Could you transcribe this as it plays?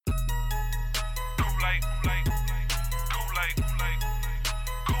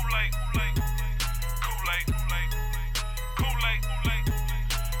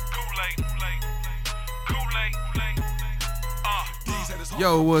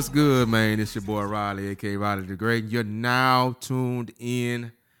Yo, what's good, man? It's your boy Riley, aka Riley the Great. You're now tuned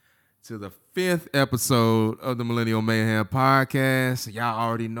in to the 5th episode of the Millennial Mayhem Podcast. Y'all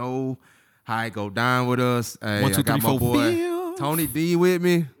already know how it go down with us. Hey, 1, 2, 3, 4, my boy Tony D with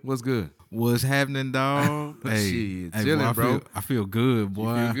me. What's good? What's happening, dog? Shit, chilling, boy, I feel good,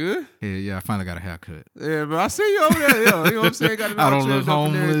 boy. You feel good? Yeah, I finally got a haircut. Yeah, bro, I see you over there. Yo, you know what I'm saying? Got it I all don't look trimmed up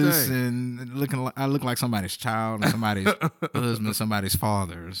and homeless everything. I look like somebody's child and somebody's husband, somebody's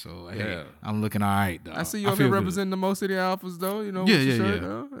father. So hey, I'm looking all right, dog. I see you over there representing the Mo City Alphas, though. You know,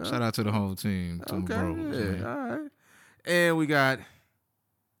 yeah. Shout out to the whole team, to my bros. Yeah, all right. And we got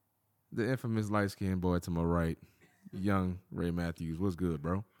the infamous light-skinned boy to my right, young Ray Matthews. What's good,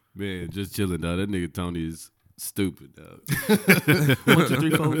 bro? Man, just chilling, dog. That nigga Tony is stupid, dog. 1, 2, 3,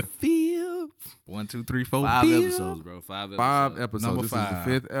 4, feel. 1, 2, 3, 4, 5 feel. episodes, bro. 5 episodes. 5 episodes. Number This 5.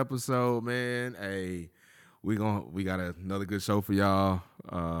 is the 5th episode, man. Hey, we got another good show for y'all.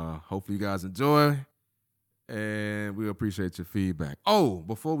 Hopefully you guys enjoy, and we appreciate your feedback. Oh,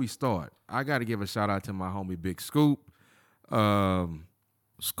 before we start, I got to give a shout out to my homie Big Scoop.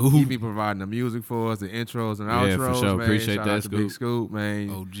 He be providing the music for us, the intros and outros. Yeah, for sure. Man. Appreciate shout that, out to Big Scoop, man.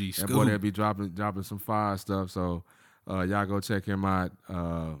 OG That Scoop. boy there be dropping some fire stuff. So y'all go check him out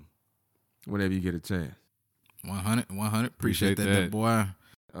whenever you get a chance. 100. Appreciate that, boy.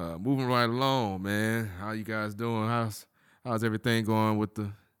 Moving right along, man. How you guys doing? How's everything going with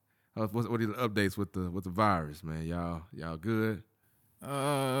the what are the updates with the virus, man? Y'all good?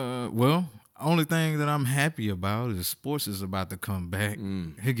 Well, only thing that I'm happy about is sports is about to come back.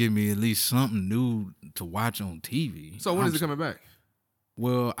 He'll give me at least something new to watch on TV. So when is it coming back?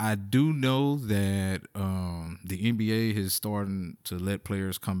 Well, I do know that the NBA is starting to let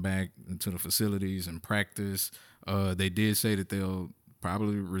players come back into the facilities and practice. They did say that they'll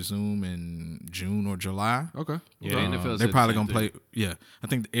probably resume in June or July. Okay. Yeah, the NFL they're said probably the same going to play. Yeah, I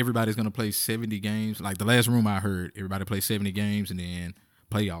think everybody's going to play 70 games. Like the last room I heard, everybody play 70 games and then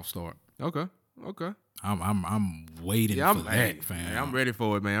playoffs start. Okay. I'm waiting for that, fam. Hey, I'm ready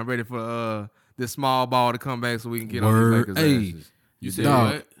for it, man. I'm ready for this small ball to come back so we can get Word. on these Lakers Hey, asses. You said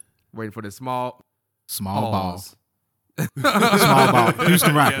Dog. what? Waiting for the small small ball. balls. Small ball.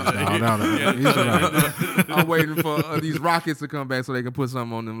 Houston Rockets. No. Houston Rockets. I'm waiting for these Rockets to come back so they can put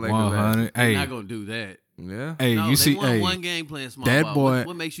something on them Lakers. 100. They're Hey, not gonna do that. Yeah. hey, No, you they see, won hey, one game playing small that ball. boy-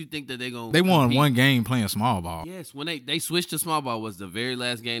 What makes you think that they're gonna? they won compete? one game playing small ball. Yes, when they switched to small ball was the very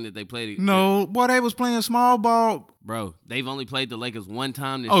last game that they played. No, boy, they was playing small ball. Bro, they've only played the Lakers one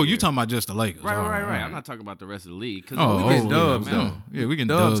time this Oh, year. you talking about just the Lakers? Right. All I'm not talking about the rest of the league. Cause Oh, we getting yeah, dubs, yeah. though. Yeah, we can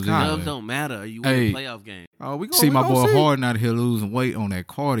Dubs dubs. count. Dubs don't matter. You win Hey. a playoff game. Oh, we gonna See my boy see. Harden out here losing weight on that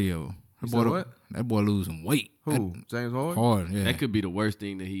cardio. You said what? That boy losing weight. Who? James Harden? Harden, yeah. That could be the worst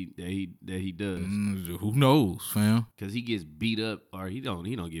thing that he does. Who knows, fam? Because he gets beat up, or he don't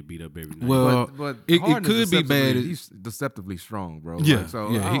get beat up every night. Well, But it Harden could is be bad. He's deceptively strong, bro. Yeah, Like,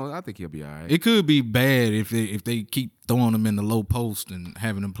 so yeah, I think he'll be all right. It could be bad if they keep throwing them in the low post and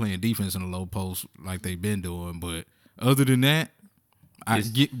having them playing defense in the low post like they've been doing. But other than that,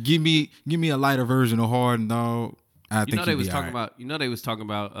 give me a lighter version of Harden, dog. I think they was talking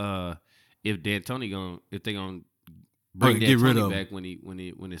about if D'Antoni if they gonna bring get rid D'Antoni of back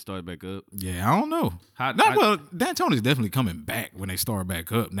when it started back up. Yeah, I don't know. Well, D'Antoni's definitely coming back when they start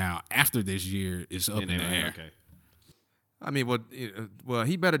back up. Now, after this year, it's up in the air. Okay. I mean, well,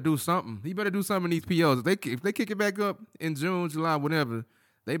 he better do something. He better do something in these POs. If they kick it back up in June, July, whatever,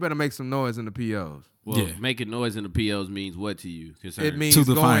 they better make some noise in the POs. Well, Yeah. making noise in the POs means what to you? It means To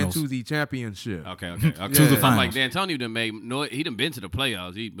the going finals. to the championship. Okay. To the Yeah. finals. I'm like D'Antoni done made noise. He done been to the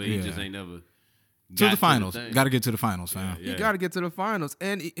playoffs. He Yeah. just ain't never To got the finals. thing. Got to get to the finals, fam. You got to get to the finals,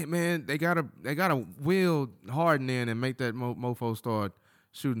 and man, they gotta wheel Harden in and make that mofo start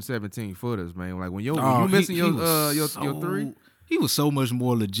shooting 17-footers, man. Like when you missing your three. He was so much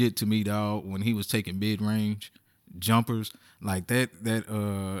more legit to me, dog, when he was taking mid-range jumpers. Like that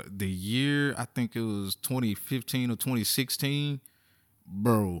the year, I think it was 2015 or 2016,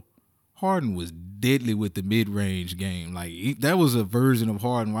 bro, Harden was deadly with the mid-range game. Like that was a version of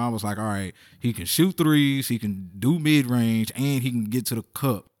Harden where I was like, all right, he can shoot threes, he can do mid-range, and he can get to the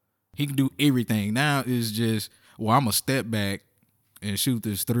cup. He can do everything. Now it's just, well, I'm going to step back and shoot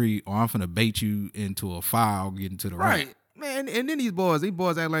this three, or I'm going to bait you into a foul getting to the right. Man, and then these boys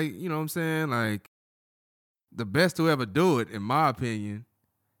act like, you know what I'm saying, like the best to ever do it, in my opinion.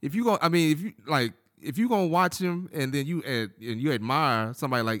 If you if you gonna watch him and then you admire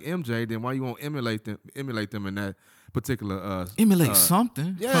somebody like MJ, then why you won't emulate them in that particular Emulate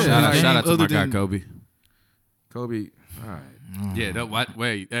something. Yeah. from Shout the out, game shout out to other my guy than- Kobe. Kobe. All right. Yeah, that what?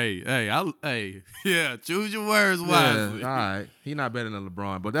 Wait, yeah. Choose your words Yeah, wisely. all right. He not better than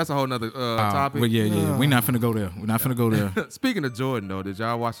LeBron, but that's a whole nother topic. Well, yeah. We're not finna go there. We're not finna go there. Speaking of Jordan, though, did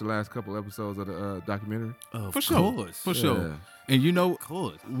y'all watch the last couple episodes of the documentary? Of For sure. course. For sure. Yeah. And you know, Of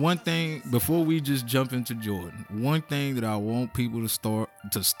course. one thing before we just jump into Jordan, one thing that I want people to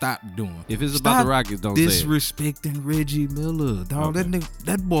stop doing. If it's about the Rockets, don't say it. disrespecting Reggie Miller, dog. Okay.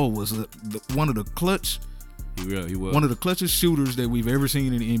 That boy was one of the clutch. He will. One of the clutchest shooters that we've ever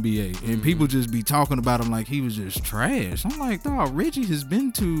seen in the NBA. And people just be talking about him like he was just trash. I'm like, dog, Reggie has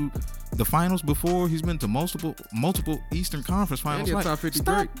been to the finals before. He's been to multiple Eastern Conference finals. he a Like, top 50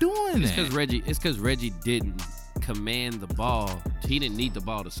 stop great. doing It's that. because Reggie didn't command the ball. He didn't need the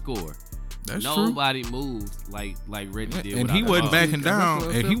ball to score. That's true. Nobody moved like Reggie did. And he without the wasn't ball. backing down. That's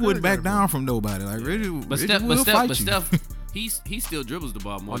what And he Steph wouldn't Curry back got, down from nobody. Like Reggie, But Reggie will fight you. Steph, he still dribbles the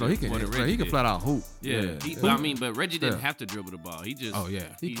ball more Oh no, than he can. more than He Reggie can did. flat out hoop. Yeah, but Reggie didn't Steph. have to dribble the ball. He just Oh, yeah.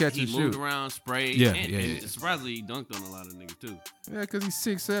 He catch he and moved shoot. around, sprayed. Yeah, and, yeah, and yeah. surprisingly, he dunked on a lot of niggas too. Yeah, because he's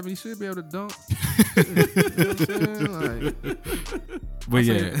 6'7", he should be able to dunk. You know what I'm saying? Like, But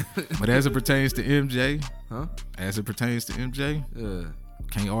yeah, but as it pertains to MJ, huh? Yeah,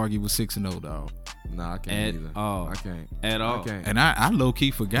 can't argue with 6-0, dog. Nah, I At can't either. all. I can't. At all. I can't. And I low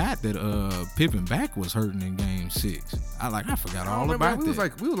key forgot that Pippen back was hurting in Game 6. I forgot all about we that.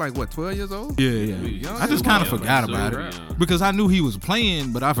 was like what, 12 years old? yeah. young I just as kind of well. forgot So about young. it because I knew he was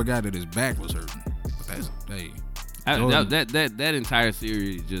playing, but I forgot that his back was hurting. But that's Jordan. That entire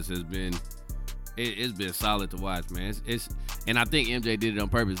series just has been it's been solid to watch, man. It's and I think MJ did it on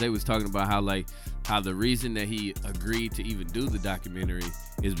purpose. They was talking about how the reason that he agreed to even do the documentary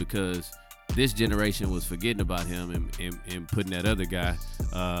is because this generation was forgetting about him and putting that other guy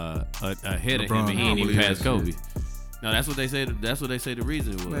ahead of him, LeBron. and he I don't ain't even believe passed that Kobe. shit. No, that's what they say. That's what they say the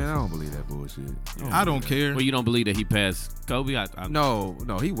reason was. Man, I don't believe that bullshit. I don't care. Well, you don't believe that he passed Kobe? No,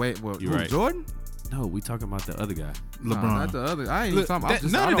 he wait. Well, You're right. Jordan? No, we talking about the other guy. LeBron. Nah, not the other. I ain't even Look, talking. that-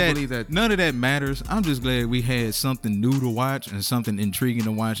 I don't believe that. None of that matters. I'm just glad we had something new to watch and something intriguing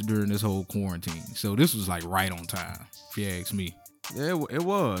to watch during this whole quarantine. So this was like right on time, if you ask me. Yeah, it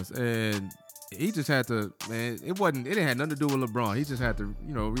was, and he just had to. Man, it wasn't. It didn't have nothing to do with LeBron. He just had to,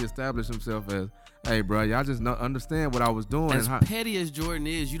 reestablish himself as, hey, bro, y'all just not understand what I was doing. As and how, petty as Jordan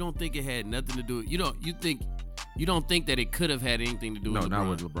is, you don't think it had nothing to do. You don't think that it could have had anything to do no, with LeBron. not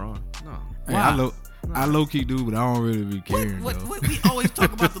with LeBron. No. Hey, Wow. I low key do, but I don't really be caring. What, though. what, we always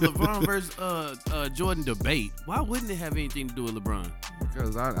talk about the LeBron versus Jordan debate. Why wouldn't it have anything to do with LeBron?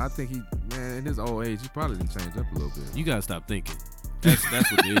 Because I think in his old age, he probably didn't change up a little bit. You gotta stop thinking. That's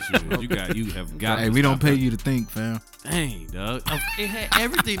what the issue is. You have got. Hey, to we don't stop pay you to think, fam. Dang, dog. It had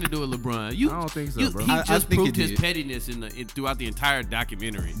everything to do with LeBron. I don't think so, bro. He I just think proved it his did. pettiness throughout the entire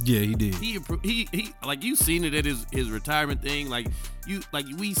documentary. Yeah, he did. He like you seen it at his retirement thing.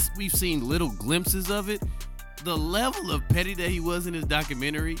 We've seen little glimpses of it. The level of petty that he was in his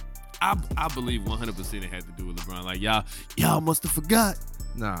documentary, I believe 100% it had to do with LeBron. Like y'all must have forgot.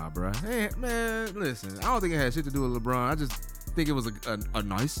 Nah, bro. Hey, man, listen. I don't think it had shit to do with LeBron. I just think it was a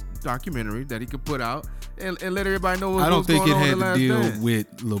nice documentary that he could put out and let everybody know I don't what's think going it on in had the to last deal dance.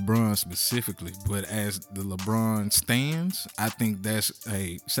 with LeBron specifically, but as the LeBron stands, I think that's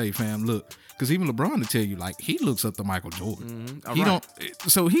say fam, look, because even LeBron to tell you, like, he looks up to Michael Jordan. All He right.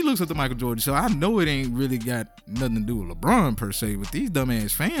 so he looks up to Michael Jordan. So I know it ain't really got nothing to do with LeBron per se, but these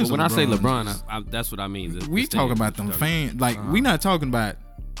dumbass fans. But when of I say LeBron, LeBron, I that's what I mean. we talking about them fans. Like, we not talking about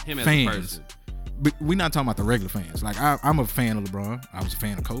him as a fans. person. But we're not talking about the regular fans. Like, I'm a fan of LeBron. I was a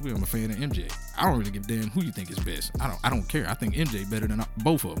fan of Kobe. I'm a fan of MJ. I don't really give a damn who you think is best. I don't care. I think MJ better than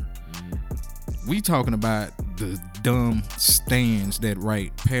both of them. We talking about the dumb stands that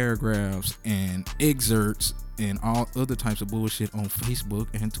write paragraphs and excerpts and all other types of bullshit on Facebook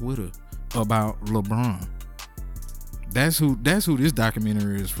and Twitter about LeBron. That's who this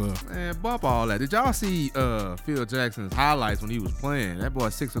documentary is for. Man, bump all that. Did y'all see Phil Jackson's highlights when he was playing? That boy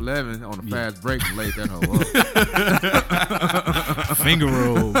 6'11" on a fast break and laid that hoe up. Finger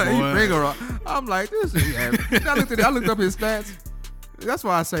roll, boy. He finger roll. I'm like, this is I looked up his stats. That's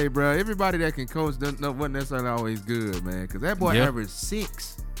why I say, bro, everybody that can coach wasn't necessarily always good, man. Because that boy Yeah. averaged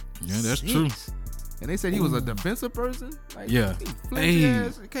 6. Yeah, that's 6. true. And they said he was a defensive person. Like, Yeah. he flimsy Hey.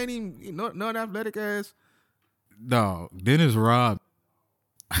 ass, can't even, non-athletic ass. Dog, Dennis Robb.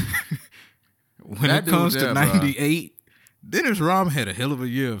 When That it comes dude to there, bro. 98, Dennis Robb had a hell of a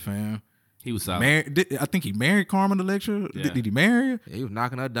year, fam. He was solid. I think he married Carmen Electra. Yeah. Did he marry her? Yeah, he was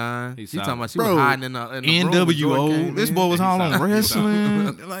knocking her down. He's She talking solid. about she Bro, was hiding in the room when Jordan NWO. came This in. boy was all on solid. He's solid.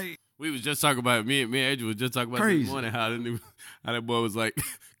 wrestling. Like, We was just talking about me and Andrew was just talking about Crazy. this morning how that boy was like,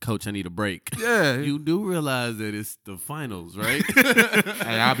 Coach, I need a break. Yeah. You do realize that it's the finals, right?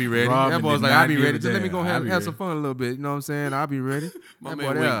 Hey, I'll be ready. Robin That boy was did like, not I'll be give ready. a Just let me damn. go I'll have be some ready. fun a little bit. You know what I'm saying? I'll be ready. My That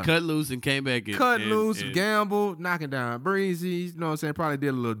man boy went there. cut loose and came back and Cut and- loose, and- gambled, knocking down breezy. You know what I'm saying? Probably did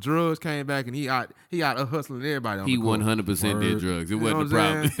a little drugs, came back, and he out hustling everybody on He the court. 100% did Word. drugs. It You know wasn't a what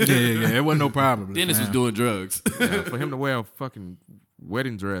I'm problem. saying? yeah. It wasn't no problem. Dennis was Fam. doing drugs. Yeah, for him to wear a fucking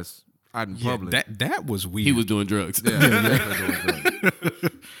wedding dress out in Yeah, public. that was weird. He was doing drugs. yeah, definitely doing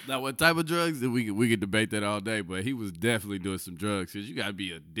drugs. Now, what type of drugs? We could debate that all day, but he was definitely doing some drugs because you got to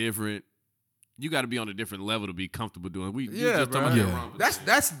be you got to be on a different level to be comfortable doing. You Yeah, just bro. talking about Yeah. that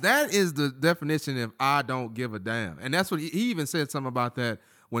wrong. That is the definition of I don't give a damn, and that's what he even said something about that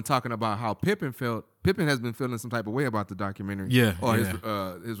when talking about how Pippen felt. Pippen has been feeling some type of way about the documentary, Yeah, or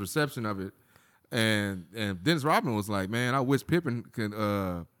yeah. his reception of it, and Dennis Rodman was like, man, I wish Pippen could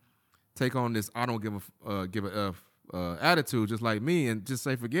take on this I don't give a attitude just like me and just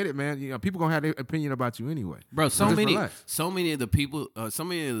say forget it, man. You know, people gonna have their opinion about you anyway. Bro, so just many relax. of the people, so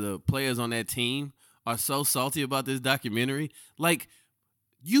many of the players on that team are so salty about this documentary. Like,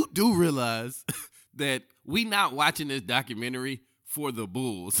 you do realize that we not watching this documentary for the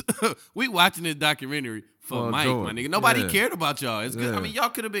Bulls. We watching this documentary for Mike, Jordan. my nigga. Nobody Yeah. cared about y'all. It's good. Yeah. I mean, y'all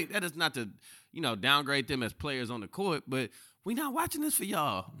could have been. That is not to, downgrade them as players on the court, but we not watching this for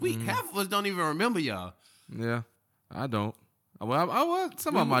y'all. We half of us don't even remember y'all. Yeah, I don't. Well,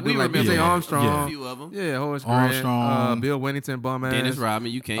 some of them I do, We like remember B.J. yeah. Armstrong. a few of them. Yeah, Horace Grant, Armstrong. Bill Winnington, bum ass. Dennis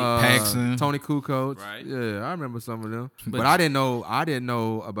Rodman, you can't. Paxson. Tony Kukoc. Right. Yeah, I remember some of them. But I didn't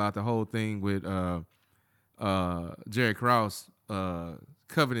know about the whole thing with Jerry Krause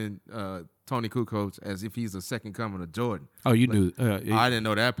coveting Tony Kukoc as if he's the second coming of Jordan. Oh, you knew. I didn't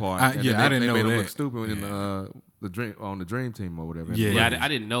know that part. I And didn't they know made him look that. stupid in the dream team or whatever. Yeah. Yeah, I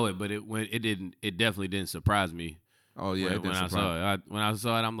didn't know it, but it definitely didn't surprise me. Oh yeah, when I saw it. When I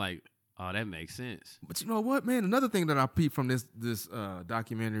saw it, I'm like, oh, that makes sense. But you know what, man? Another thing that I peeped from this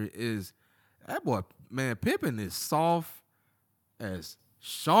documentary is that boy, man, Pippen is soft as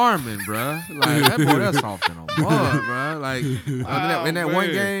Charmin, bruh. Like that boy, that's soft in a mud, bruh. Like in that one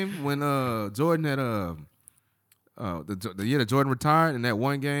game when Jordan had the year that Jordan retired, in that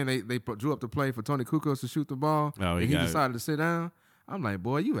one game they drew up the play for Tony Kukoc to shoot the ball, Oh, he and he got it. decided to sit down. I'm like,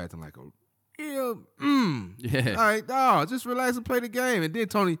 boy, you acting like a real Yeah. All right, dog, just relax and play the game. And then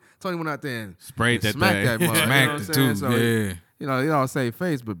Tony went out there and Sprayed that smacked thing. that mud. You know what Smacked I'm it saying? too. So, Yeah. you know, they all say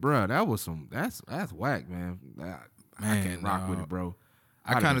face, but bro, that's whack, man. I can't rock with it, bro.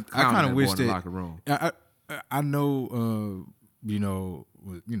 I I'd kind have of been clowning that wish boy in the that locker room. I know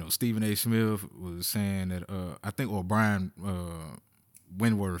Stephen A. Smith was saying that I think or Brian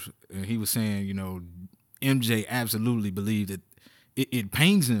Wentworth, and he was saying MJ absolutely believed that it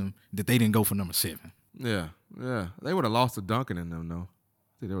pains him that they didn't go for number 7. Yeah. They would have lost to Duncan in them, though.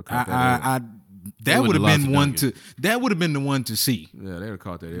 See, they would have caught that. That would would've have lost been to one Duncan. to that would have been the one to see. Yeah, they would have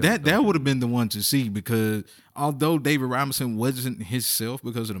caught that. That would have been the one to see, because although David Robinson wasn't himself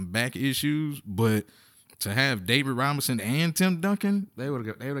because of the back issues, but to have David Robinson and Tim Duncan, They would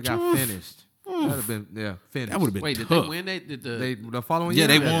have got finished. That would have been finished. that would have been Wait, did tough. they win? Did They the following Yeah,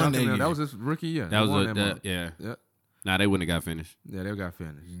 year. they won Duncan, that year. That was his rookie year. that They was won that month. yeah. Yep. Nah, they wouldn't have got finished. Yeah, they got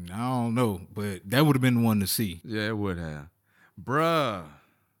finished. I don't know, but that would have been the one to see. Yeah, it would have. Bruh,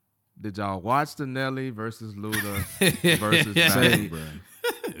 did y'all watch the Nelly versus Luda versus Baby, bruh?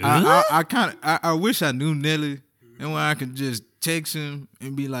 I wish I knew Nelly, and when I could just text him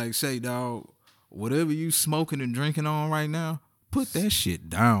and be like, "Say, dog, whatever you smoking and drinking on right now, put that shit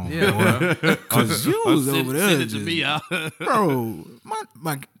down, Yeah, bro." Cause you was over there, Send it to just- me out. bro.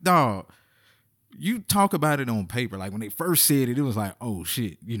 My dog. You talk about it on paper, like when they first said it, it was like, oh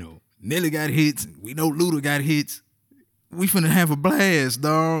shit, Nelly got hits, we know Luda got hits. We finna have a blast,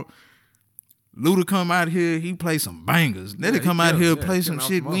 dog. Luda come out here, he play some bangers. Nelly he come out kills, here, yeah, play he some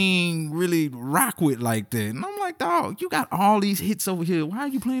killing shit off we the ain't really rock with like that. And I'm like, dog, you got all these hits over here. Why are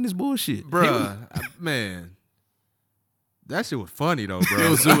you playing this bullshit? bruh, man. That shit was funny though, bro. That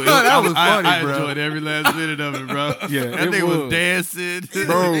was funny, I bro. enjoyed every last minute of it, bro. Yeah, that it nigga was was. dancing,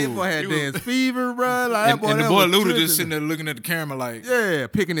 Bro. That boy had dance fever, bro. Like, And, that boy, and the that boy was Luda tripping. just sitting there looking at the camera like, Yeah,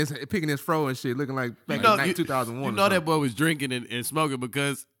 picking his fro and shit, looking like back in 2001. You know that boy was drinking and smoking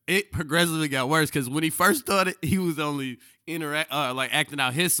because it progressively got worse because when he first started, he was only acting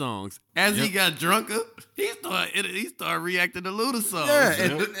out his songs. As he got drunker, he started reacting to Luda songs.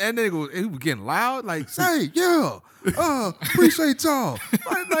 Yeah, and then he was getting loud, like, say, yeah, appreciate y'all.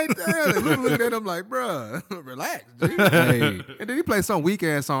 Like that. And looking at him like, bruh, relax, G. Hey. And then he played some weak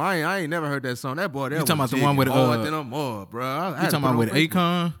ass song. I ain't never heard that song. That boy, that You talking was about the one with than a more, bro. You talking about with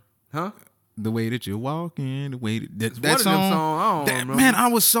Akon? Huh? The way that you're walking, the way that One of them song. songs, I don't remember. Man, I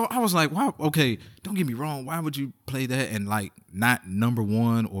was like, wow, okay, don't get me wrong. Why would you play that and like not number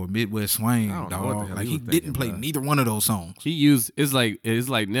one or Midwest Swing, I don't know what the dog? hell Like he he was didn't thinking, play bro. neither one of those songs. He used it's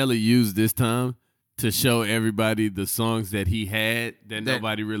like Nelly used this time to show everybody the songs that he had that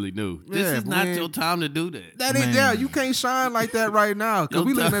nobody really knew. This Yeah, is not man. your time to do that. That ain't Man. there. You can't shine like that right now. Cause Yo,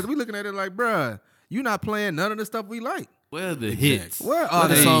 we looking at it like, bruh, you not playing none of the stuff we like. Where are the hits? Where are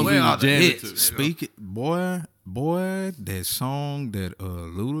the they? songs Where we are was the jamming hits? to? Speak it, boy, that song that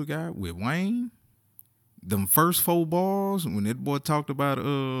Luda got with Wayne, them first 4 bars when that boy talked about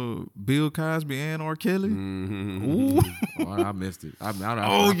Bill Cosby and R. Kelly. Ooh. Oh, I missed it.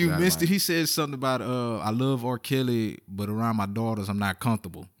 Oh, you missed it. He said something about I love R. Kelly, but around my daughters I'm not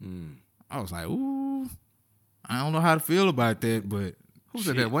comfortable. I was like, ooh, I don't know how to feel about that, but Who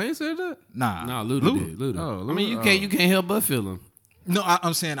said that? Wayne said that? nah, Nah, Luda did. Luda. Oh, I mean, Luda. you can't help but feel him. No,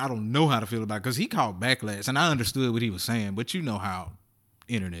 I'm saying I don't know how to feel about it because he called backlash, and I understood what he was saying, but you know how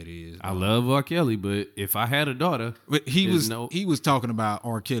internet is. I love R. Kelly, but if I had a daughter, But he there's was talking about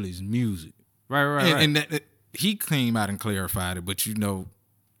R. Kelly's music, right. and that he came out and clarified it. But you know,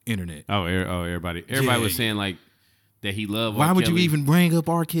 internet. Everybody Yeah. was saying like that he loved. Why R. would you Kelly. even bring up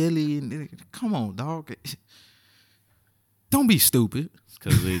R. Kelly? And come on, dog. Don't be stupid.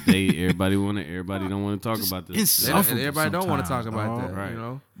 Because everybody don't want to talk about this. insufferable Everybody don't want to talk sometimes, about dog. that, Right. you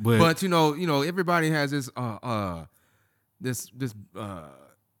know. But- you know, everybody has this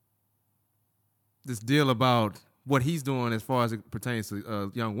this deal about what he's doing as far as it pertains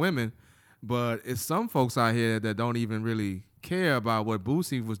to young women, but it's some folks out here that don't even really care about what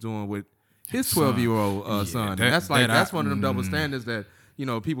Boosie was doing with his 12-year-old son. that- And that's one of them I- double standards that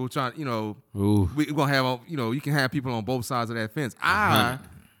people try. Ooh. We're gonna have you can have people on both sides of that fence. I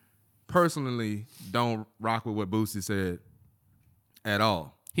personally don't rock with what Boosie said at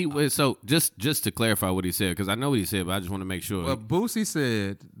all. He was so just to clarify what he said because I know what he said, but I just want to make sure. Well, Boosie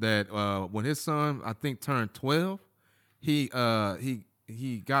said that when his son, I think, turned 12, he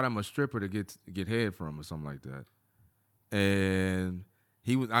got him a stripper to get head from or something like that, and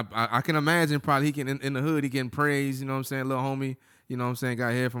he was. I can imagine probably he can in the hood he getting praised. You know what I'm saying, little homie. You know what I'm saying,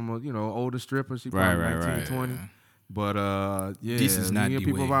 got head from a older stripper. She probably Right, 19, right. 20. But yeah, This is not you hear the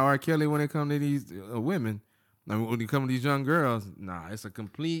people way. about R. Kelly when it come to these women. I mean, when it come to these young girls, nah, it's a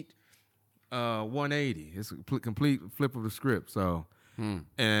complete 180. It's a complete flip of the script. So,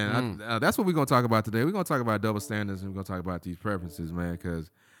 and that's what we're gonna talk about today. We're gonna talk about double standards and we're gonna talk about these preferences, man, because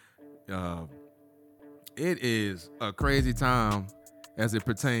it is a crazy time as it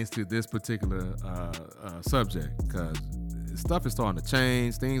pertains to this particular subject. Because stuff is starting to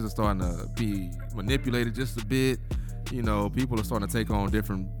change. Things are starting to be manipulated just a bit. People are starting to take on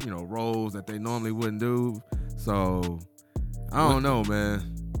different, roles that they normally wouldn't do. So, I don't know,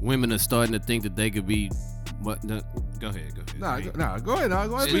 man. Women are starting to think that they could be. What? No, go ahead. Nah, go ahead.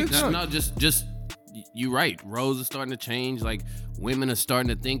 Go ahead. finish up. No, just you're right. Roles are starting to change. Like women are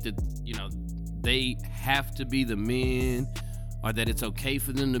starting to think that they have to be the men, or that it's okay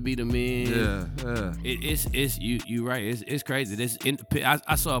for them to be the men. Yeah. It's you right. It's crazy.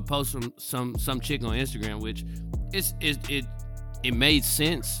 I saw a post from some chick on Instagram, which it made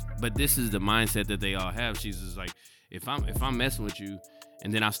sense, but this is the mindset that they all have. She's just like, if I'm messing with you,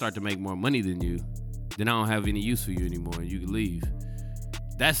 and then I start to make more money than you, then I don't have any use for you anymore, and you can leave.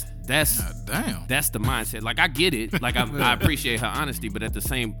 That's Damn. that's the mindset. Like I get it. Like I appreciate her honesty, but at the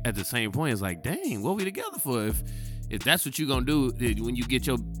same point, it's like, dang, what we together for? If that's what you gonna do when you get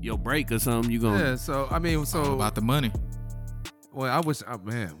your break or something, you gonna. Yeah. So I mean, All about the money. well, I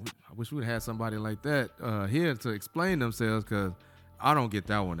wish we'd had somebody like that here to explain themselves, because I don't get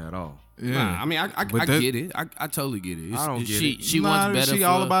that one at all. Yeah. Nah, I mean, I But that- get it. I totally get it. I don't get she, it. She Nah, wants better. She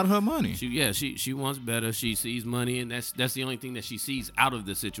all about her money. She wants better. She sees money, and that's the only thing that she sees out of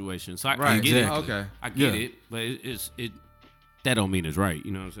the situation. So I Right. get Exactly. Okay. it. I get Yeah. it, but it that don't mean it's right.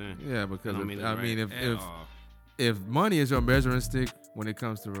 You know what I'm saying? Yeah, because Don't mean it's I right mean, at if all. if money is your measuring stick when it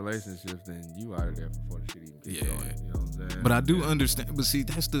comes to relationships, then you out of there before the shit even gets Yeah. going. You know what I'm saying? But I do understand. But see,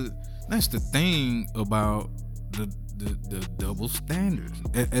 that's the thing about the double standards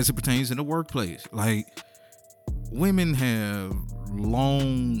as it pertains in the workplace. Like women have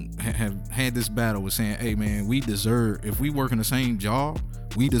long have had this battle with saying, "Hey, man, we deserve. If we work in the same job,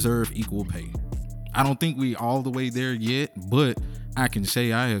 we deserve equal pay. I don't think we all the way there yet, but I can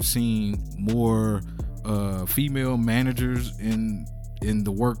say I have seen more female managers in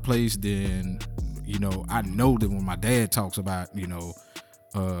the workplace than, you know, I know that when my dad talks about, you know,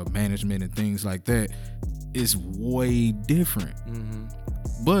 management and things like that, it's way different.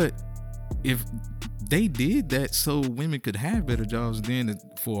 But if they did that so women could have better jobs, then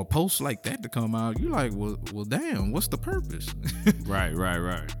for a post like that to come out, you're like, well damn, what's the purpose? Right.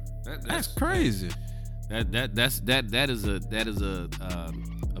 That's crazy. That is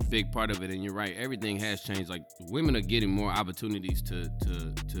a big part of it, and you're right. Everything has changed. Like, women are getting more opportunities to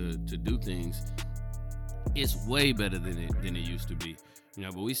do things. It's way better than it used to be, you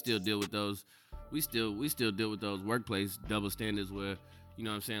know. But we still deal with those. We still deal with those workplace double standards where, you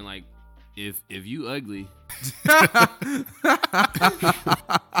know what I'm saying, like, if you ugly,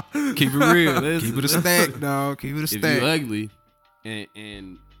 keep it real. Keep it a stack, dog. Keep it a stack. If you ugly,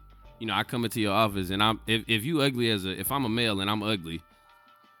 and you know, I come into your office and if you ugly if I'm a male and I'm ugly,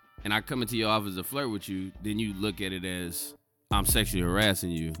 and I come into your office to flirt with you, then you look at it as I'm sexually harassing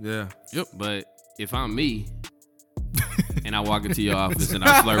you. Yeah. Yep. But if I'm me and I walk into your office and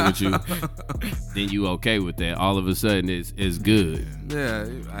I flirt with you, then you okay with that. All of a sudden it's good. Yeah.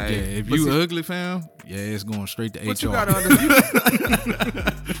 If you ugly, fam, it's going straight to but HR. You gotta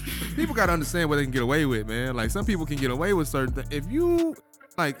people gotta understand what they can get away with, man. Like, some people can get away with certain things. If you,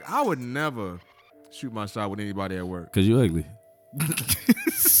 like, I would never shoot my shot with anybody at work. Cause you ugly.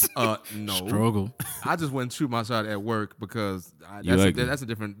 No. Struggle. I just wouldn't shoot my shot at work because that's a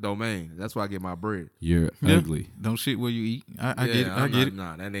different domain. That's where I get my bread. You're ugly. Don't shit where you eat. I get it. I get it.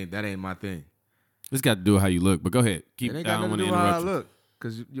 Nah, that ain't my thing. It's got to do with how you look. But go ahead. It ain't got nothing to do with how I look.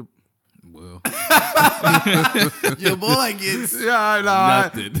 Cause you well, your boy gets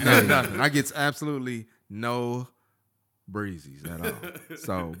nothing. Nothing. I gets absolutely no breezies at all.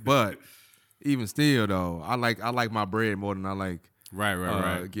 So, but even still though, I like my bread more than I like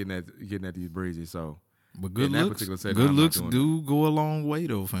right getting at these breezies. So, but good in that looks, particular setting, good I'm not looks doing do go a long way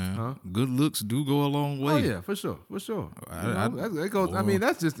though, fam. Huh? Good looks do go a long way. Oh yeah, for sure. That goes. I mean,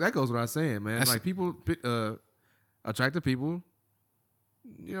 that goes without saying, man. Like, people, attractive people,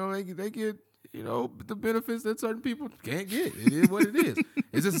 you know, they get, you know, the benefits that certain people can't get. It is what it is.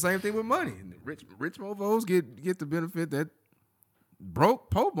 It's just the same thing with money. Rich mofos get the benefit that broke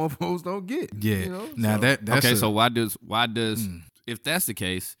poor mofos don't get. Yeah. You know? Now that's okay. So why does if that's the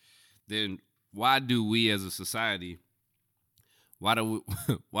case, then why do we as a society, why do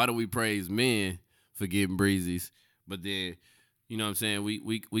we praise men for getting breezies, but then, you know what I'm saying, we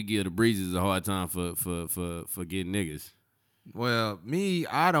give the breezies a hard time for getting niggas? Well,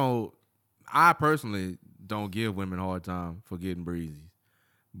 I personally don't give women a hard time for getting breezies,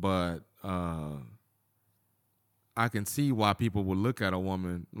 but I can see why people would look at a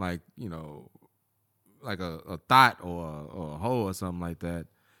woman like, you know, like a thought or a hoe or something like that,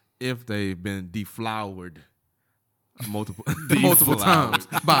 if they've been deflowered multiple times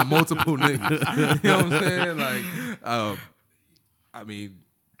by multiple niggas. You know what I'm saying? Like, I mean,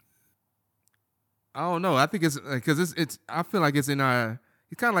 I don't know. I think it's because it's. I feel like it's kind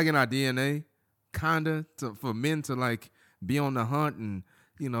of like in our DNA, for men to like be on the hunt and,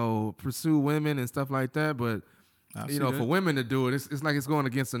 you know, pursue women and stuff like that. But you know, for women to do it, it's like it's going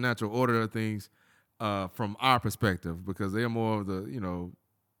against the natural order of things from our perspective, because they're more of the, you know,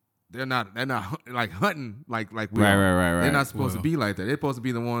 they're not like hunting like we are. Right. They're not supposed to be like that. They're supposed to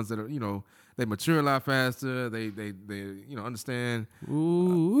be the ones that are, you know, they mature a lot faster. They you know, understand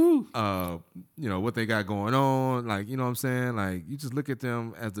you know, what they got going on. Like, you know what I'm saying? Like, you just look at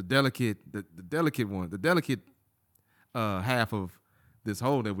them as the delicate half of this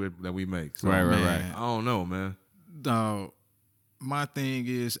whole that we make. So, right. I don't know, man. My thing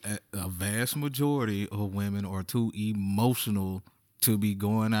is, a vast majority of women are too emotional to be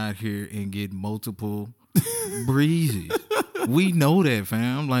going out here and get multiple breezes. We know that,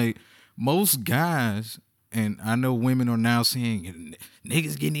 fam. Like, most guys, and I know women are now saying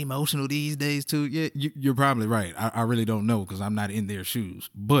niggas getting emotional these days too. Yeah, you're probably right. I really don't know because I'm not in their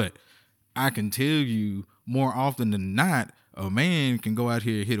shoes. But I can tell you, more often than not, a man can go out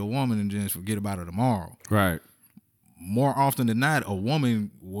here and hit a woman and just forget about her tomorrow. Right. More often than not, a woman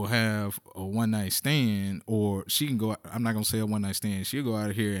will have a one-night stand, or she can go, I'm not going to say a one-night stand, she'll go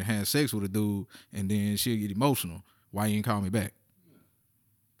out here and have sex with a dude, and then she'll get emotional. Why you ain't call me back?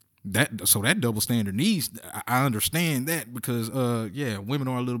 So that double standard needs, I understand that, because, women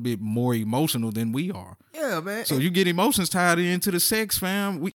are a little bit more emotional than we are. Yeah, man. So you get emotions tied into the sex,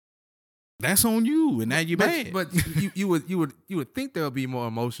 fam, that's on you, and now you mad. But you would think they'll be more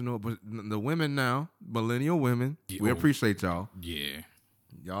emotional, but the women now, millennial women, we appreciate y'all. Yeah.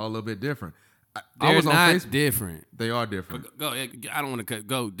 y'all a little bit different. I They're was on not Facebook. different. They are different. Go. I don't want to cut.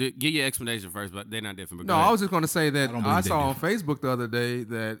 Go. Give your explanation first, but they're not different. But No, go ahead. I was just going to say that I don't believe I they saw on Facebook the other day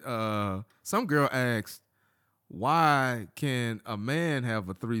that some girl asked, why can a man have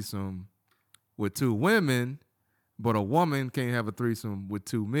a threesome with two women, but a woman can't have a threesome with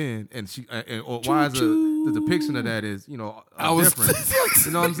two men? And she, or why is the depiction of that is, different?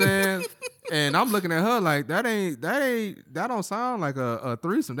 You know what I'm saying? And I'm looking at her like that don't sound like a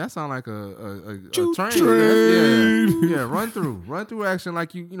threesome. That sound like a train. Yeah, run through action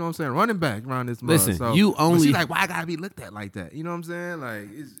like you know what I'm saying, running back around this mud. Listen, so, you only- but she's like, why I gotta be looked at like that? You know what I'm saying? Like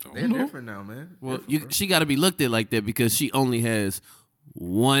they're different now, man. Well, Different, she got to be looked at like that because she only has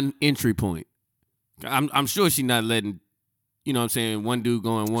one entry point. I'm sure she's not letting, you know what I'm saying, one dude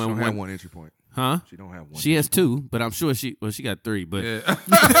going bro. one. She don't have one entry point. Huh? She don't have one. She has two, but I'm sure she got three. But Yeah.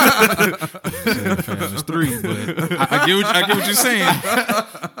 It's 3, but I get what you're saying.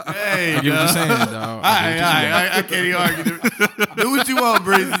 Hey, I get what you're saying, dog. I can't even argue. Do what you want,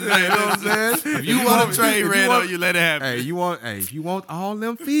 Breezy. You know what I'm saying? If you want to trade red on you, let it happen. If you want all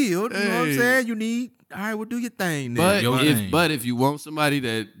them field, you know what I'm Hey. saying? You need, all right, we'll do your thing then. but if you want somebody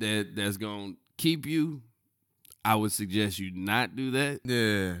that's gonna keep you, I would suggest you not do that.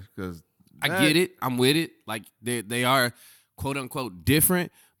 Yeah, because I get it. I'm with it. Like they are quote unquote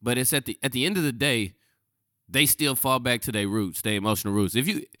different, but it's at the end of the day, they still fall back to their roots, their emotional roots. If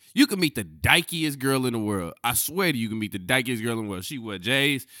you can meet the dykiest girl in the world, I swear to you can meet the dykiest girl in the world. She wear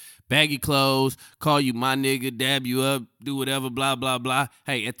J's, baggy clothes, call you my nigga, dab you up, do whatever, blah blah blah.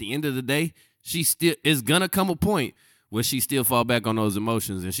 Hey, at the end of the day, she still is gonna come a point where she still fall back on those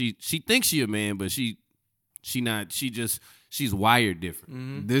emotions, and she thinks she a man, but she not. She's wired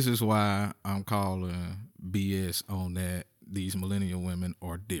different. This is why I'm calling BS on that. These millennial women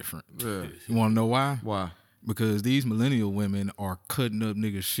are different. Yeah. You want to know why? Why? Because these millennial women are cutting up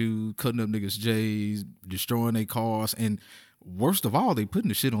niggas' shoes, cutting up niggas' J's, destroying their cars, and worst of all, they putting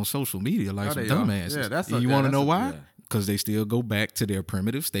the shit on social media like Oh, some they are. dumbasses. Yeah, and you want to know why? yeah. Because they still go back to their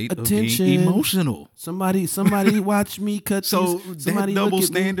primitive state Attention. of being emotional. Somebody watch me cut So these. that Somebody double look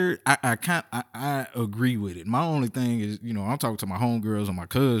at me. standard, I agree with it. My only thing is, I'm talking to my homegirls and my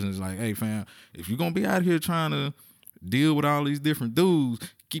cousins, like, hey fam, if you're gonna be out here trying to deal with all these different dudes,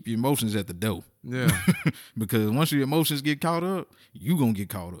 keep your emotions at the door. Yeah. Because once your emotions get caught up, you gonna get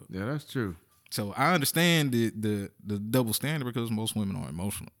caught up. Yeah, that's true. So I understand the double standard because most women are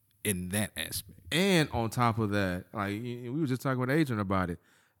emotional in that aspect. And on top of that, like we were just talking with Adrian about it,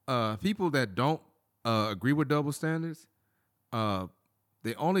 people that don't agree with double standards,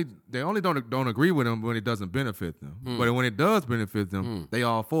 they only don't agree with them when it doesn't benefit them. But when it does benefit them, they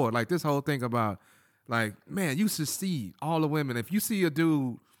all for it. Like this whole thing about, like, man, you should see all the women. If you see a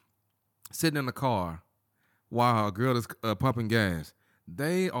dude sitting in the car while a girl is pumping gas,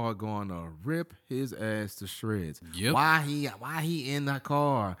 they are gonna rip his ass to shreds. Yep. Why he in the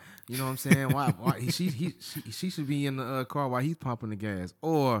car? You know what I'm saying? Why she should be in the car while he's pumping the gas.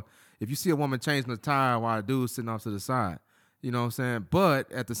 Or if you see a woman changing the tire while a dude's sitting off to the side, you know what I'm saying?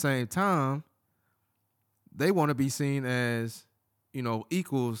 But at the same time, they want to be seen as,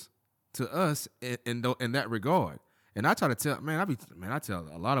 equals to us in that regard. And I try to tell, I tell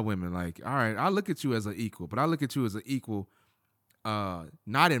a lot of women, like, all right, I look at you as an equal, but I look at you as an equal,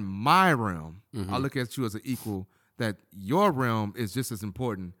 not in my realm. I look at you as an equal that your realm is just as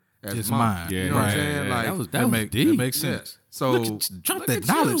important as It's mine. mine. You know what I'm Right. saying? Yeah, Like, that was That deep. makes yeah. sense. So Drop look that at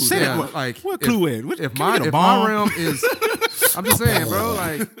knowledge. you. Say yeah, it. like What if- clue at? What, if can we get a my bomb? realm is, I'm just saying, bro.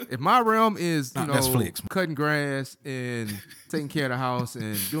 Like, if my realm is, Nah, that's flex. cutting grass and taking care of the house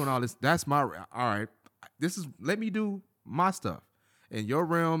and doing all this, that's my. All right, let me do my stuff. And your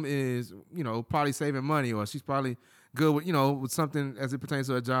realm is, probably saving money, or she's probably good with, with something as it pertains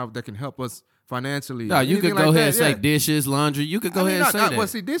to a job that can help us financially. No, you could anything go like ahead and that, say yeah. dishes, laundry. You could go ahead and say that. Well,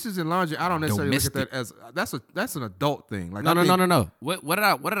 see, dishes and laundry, I don't necessarily look at Domestic. that as that's an adult thing. Like, No. I think- No. What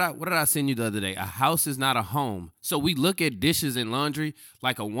did I send you the other day? A house is not a home. So we look at dishes and laundry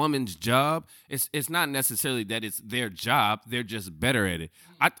like a woman's job. It's not necessarily that it's their job. They're just better at it.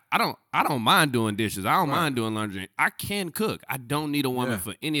 I don't mind doing dishes. I don't mind doing laundry. I can cook. I don't need a woman Yeah.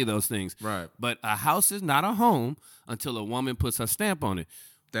 for any of those things. Right. But a house is not a home until a woman puts her stamp on it.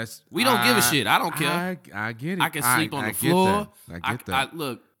 We don't give a shit. I don't care. I get it. I can sleep on the get floor. that. I get that.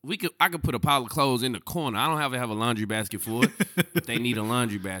 Look, I could put a pile of clothes in the corner. I don't have to have a laundry basket for it. But they need a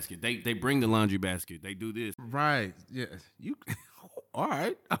laundry basket. They bring the laundry basket. They do this. Right. Yeah. You. All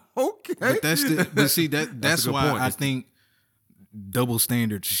right. Okay. But see that's a good why point. I think double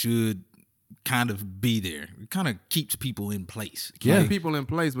standards should kind of be there. It kind of keeps people in place. Keep Like, people in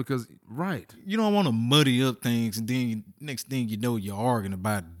place because you don't want to muddy up things, and then next thing you know, you're arguing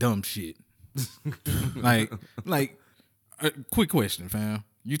about dumb shit. like, quick question, fam.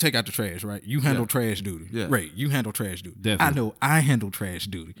 You take out the trash, right? You handle trash duty. Yeah. Right. You handle trash duty. Definitely. I know I handle trash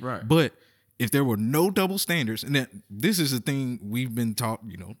duty. Right. But if there were no double standards, and this is the thing we've been taught,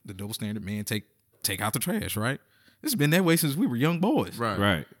 the double standard, man, take out the trash, right? This has been that way since we were young boys.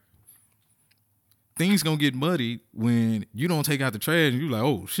 Right. Things gonna get muddy when you don't take out the trash and you like,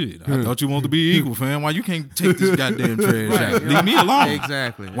 oh shit, I thought you wanted to be equal, fam. Why you can't take this goddamn trash out? Leave me alone.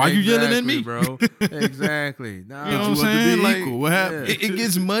 Exactly. Why you yelling at me, bro? Exactly. Nah, You know what I'm want to saying? be Like, equal. What happened? it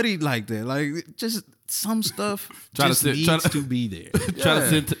gets muddied like that. Like, just some stuff just needs to be there. Try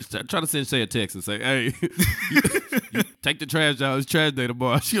to send Shay a text and say, "Hey, you take the trash out. It's trash day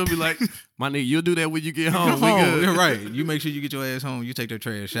tomorrow." She'll be like, "My nigga, you'll do that when you get home. We good." You're right. You make sure you get your ass home. You take that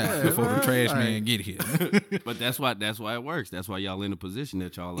trash out before the trash man get here. But that's why it works. That's why y'all in the position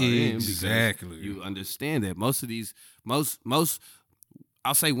that y'all are in. Exactly. Because you understand that most of these, most,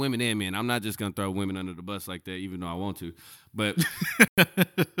 I'll say women and men. I'm not just gonna throw women under the bus like that, even though I want to. But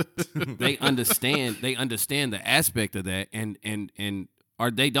they understand the aspect of that,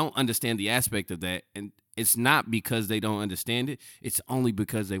 or they don't understand the aspect of that, and it's not because they don't understand it. It's only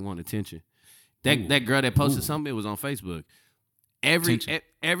because they want attention. That girl that posted something, it was on Facebook.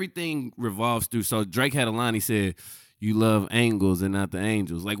 Everything revolves through. So Drake had a line. He said, "You love angles and not the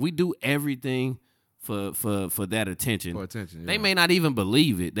angels." Like, we do everything for that attention. For attention. They may not even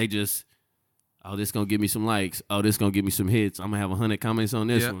believe it. They just, oh, this gonna give me some likes. Oh, this gonna give me some hits. I'm gonna have 100 comments on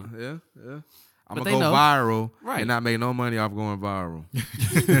this one. Yeah. I'm But gonna go they know. viral Right. and not make no money off going viral.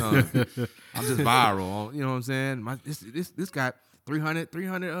 I'm just viral. You know what I'm saying? This got 300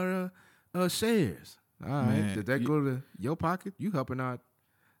 shares. All right. Man, Did that go to your pocket? You helping out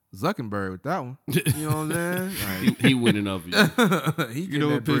Zuckerberg with that one. You know what I'm saying? He winning over you. Like, he You know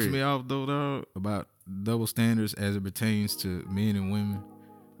what pissed me off though, dog? About double standards as it pertains to men and women.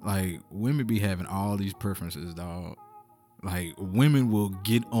 Like, women be having all these preferences, dog. Like, women will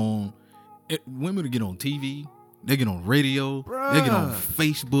get on TV, they get on radio, they get on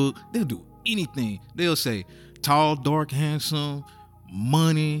Facebook, they'll do anything. They'll say tall, dark, handsome,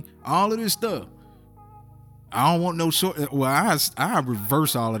 money, all of this stuff. I don't want no short. Well, I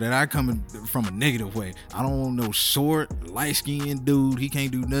reverse all of that. I come from a negative way. I don't want no short, light-skinned dude. He can't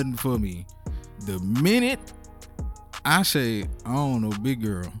do nothing for me. The minute I say, I don't know, big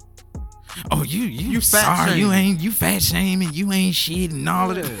girl. Oh, you fat sorry, shaming. you fat shaming, you ain't shit and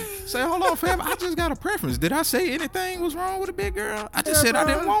all of that. Say, hold on, fam. I just got a preference. Did I say anything was wrong with a big girl? I just said I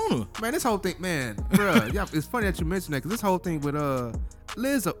didn't want her. Man, this whole thing, bruh. Yeah, it's funny that you mentioned that because this whole thing with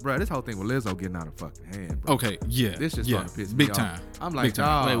Lizzo, bruh. This whole thing with Lizzo getting out of fucking hand, bro. Okay, yeah. This just yeah, fucking pissed big me time. off. I'm like, Big time.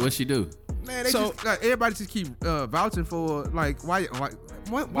 dog. Wait, what'd she do? Man, they So- just like, everybody just keep vouching for like why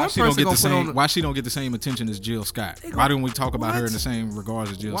Why she don't get the same? Why she don't get the same attention as Jill Scott? Why don't we talk about her in the same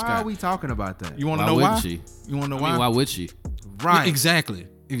regards as Jill Why Scott? are we talking about that? You want to Why know wouldn't why? she? You want to know I why? mean, why would she? Right. Exactly.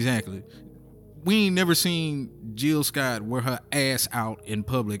 We ain't never seen Jill Scott wear her ass out in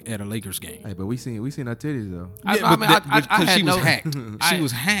public at a Lakers game. Hey, but we seen her titties though. I Yeah, mean, but I because had she was no- hacked. I- She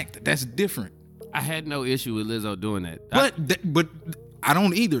was hacked. That's different. I had no issue with Lizzo doing that. But I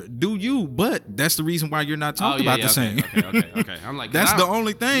don't either. Do you? But that's the reason why you're not talking about the same. Okay. I'm like, That's the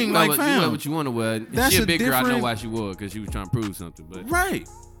only thing. You Like, wear fam, what you want to wear. That's She a a big girl. I know different- why she wore because she was trying to prove something. But right?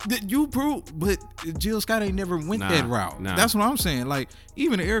 You prove, but Jill Scott ain't never went Nah, that route. nah. That's what I'm saying. Like,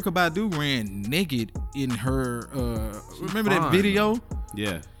 even Erykah Badu ran naked in her. Remember that fine, video?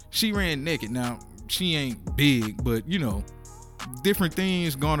 yeah, She ran naked. Now she ain't big, but different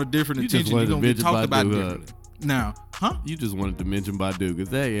things garner different You just attention. You're wanted to gonna get mention talked about Badu, huh? differently. Now, huh? you just wanted to mention Badu because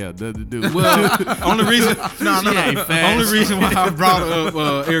that nothing to do. Well, only reason, no. ain't fast. Only reason why I brought up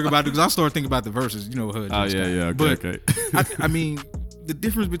Erykah Badu because I started thinking about the verses. Her. Oh Jill yeah, Scott. yeah. But Okay. I mean, the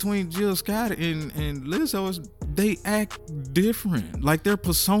difference between Jill Scott and Lizzo is they act different. Like, their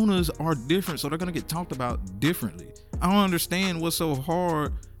personas are different, so they're gonna get talked about differently. I don't understand what's so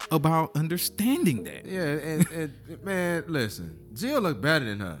hard about understanding that. Yeah, and man, listen, Jill look better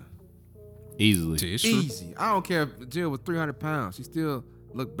than her. Easily. It's true. Easy. I don't care if Jill was 300 pounds. She still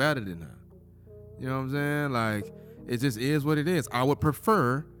look better than her. You know what I'm saying? Like, it just is what it is. I would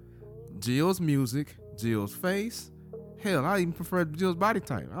prefer Jill's music, Jill's face. Hell, I even prefer Jill's body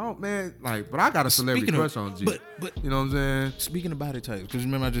type. I don't, man, like, but I got a celebrity Speaking of- crush on Jill. but you know what I'm saying? speaking of body types, because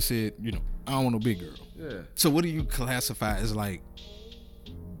remember I just said, I don't want no big girl. Yeah. So what do you classify as like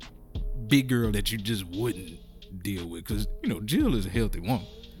big girl that you just wouldn't deal with? Because Jill is a healthy woman.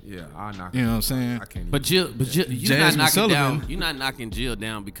 Yeah, I knock You know what I'm saying? I can't even. But Jill, you're not Jasmine knocking Sullivan. down. You're not knocking Jill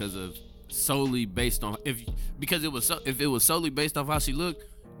down because of solely based on if it was solely based off how she looked,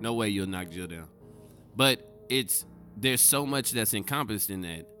 no way you'll knock Jill down. But there's so much that's encompassed in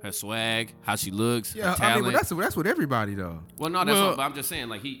that. Her swag, how she looks, her talent. I mean, but that's with everybody though. Well, no, that's what, but I'm just saying,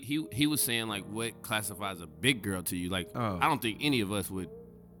 like he was saying like what classifies a big girl to you. Like I don't think any of us would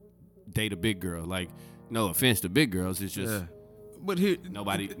date a big girl. Like no offense to big girls, it's just but here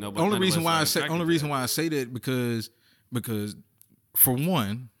nobody. Only reason why I say that because for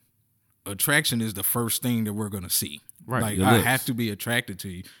one, attraction is the first thing that we're gonna see. Right. Like I have to be attracted to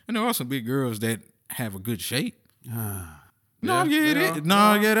you, and there are some big girls that have a good shape. There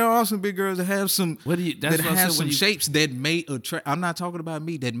are some big girls that have some shapes that may attract. I'm not talking about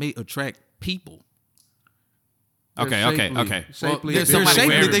me, that may attract people. Okay. Shapely. They're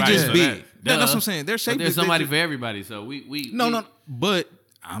shapely, they just big. That's what I'm saying. They're shapely. But there's somebody for everybody. So we No. But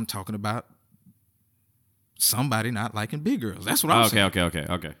I'm talking about somebody not liking big girls. That's what I'm saying.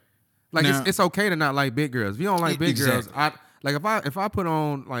 Okay. Like Now, it's okay to not like big girls. If you don't like big girls, exactly. if I put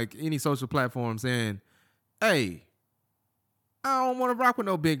on like any social platform saying, "Hey, I don't want to rock with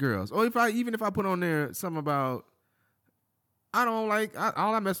no big girls," or if I put on there something about all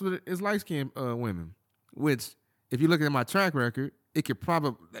I mess with is light skinned women, which if you look at my track record, it could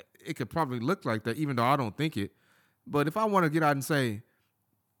probably look like that, even though I don't think it. But if I want to get out and say,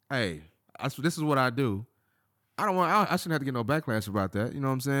 "Hey, this is what I do," I shouldn't have to get no backlash about that. You know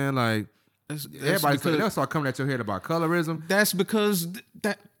what I'm saying? Like they'll start coming at your head about colorism. That's because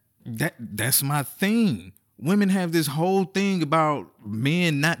that's my thing. Women have this whole thing about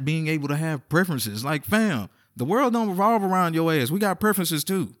men not being able to have preferences. Like, fam, the world don't revolve around your ass. We got preferences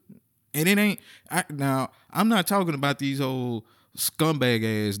too. And it ain't now I'm not talking about these old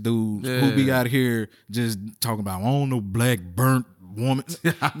scumbag ass dudes who be out here just talking about, I don't know, black burnt woman.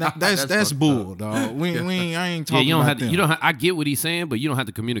 Now, that's bull, dog. I ain't talking about them. I get what he's saying, but you don't have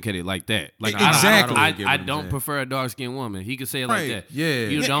to communicate it like that. Like exactly. I don't prefer a dark skinned woman. He could say it like that. Yeah.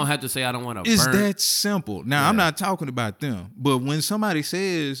 You don't have to say I don't want to It's burn. that simple. Now I'm not talking about them, but when somebody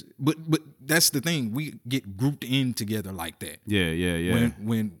says, but that's the thing, we get grouped in together like that. Yeah.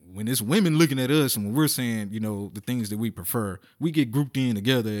 When it's women looking at us and when we're saying, the things that we prefer, we get grouped in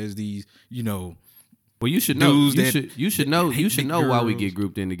together as these, Well, you should know. You should know why we girls. get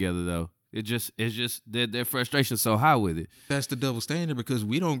grouped in together, though. It's just their frustration's so high with it. That's the double standard because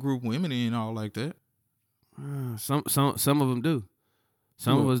we don't group women in all like that. Some of them do.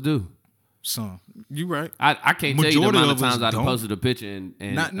 Some of us do. Some. You right. I can't tell you the Majority amount of of us times I done don't. posted a picture and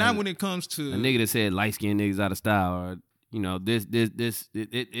Not when it comes to a nigga that said light skinned niggas out of style, or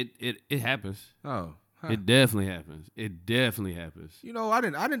it happens. Oh, It definitely happens. I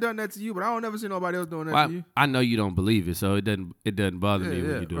didn't done that to you, but I don't never see nobody else doing that Well, to you. I know you don't believe it, so it doesn't bother me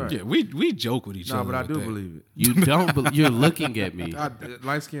when you do right. it. yeah, we joke with each No, other. but I with do that. believe it. You don't. You're looking at me.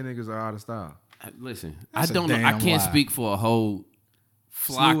 Light skinned niggas are out of style. Listen, That's I don't a know. I damn can't lie. speak for a whole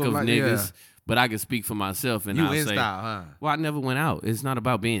flock Slew of of like- niggas, yeah. but I can speak for myself, and You I'll in say, style, huh? well, I never went out. It's not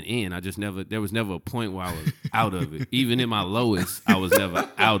about being in. There was never a point where I was out of it. Even in my lowest, I was never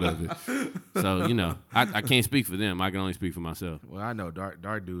out of it. So I can't speak for them. I can only speak for myself. Well, I know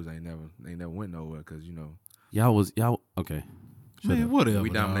dark dudes ain't never went nowhere because Y'all okay. Man, whatever.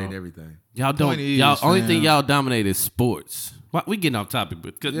 we dominate dog. everything. Y'all don't. Point is, Y'all only thing fam. y'all dominate is sports. Well, we getting off topic,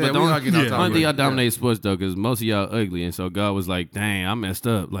 but Yeah, the we are getting off topic. only thing y'all Yeah. dominate is sports though, because most of y'all ugly, and so God was like, "Dang, I messed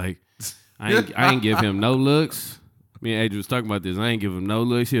up. Like, I ain't give him no looks." Me and Adrian was talking about this. I ain't give him no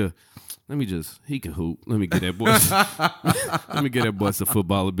looks here. He can hoop. Let me get that boy. Let me get that boy some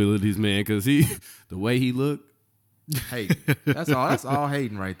football abilities, man, because the way he looked. Hate. That's all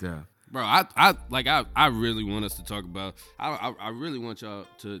hating right there. Bro, I really want us to talk about. I really want y'all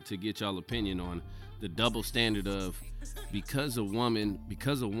to get y'all opinion on the double standard of because a woman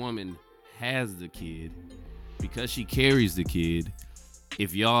has the kid, because she carries the kid.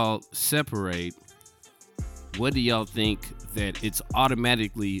 If y'all separate, what do y'all think that it's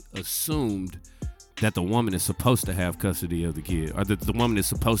automatically assumed that the woman is supposed to have custody of the kid, or that the woman is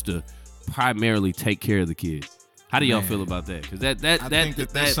supposed to primarily take care of the kid? How do y'all feel about that? Because I think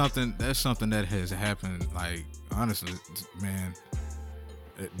that's something that has happened. Like honestly, man,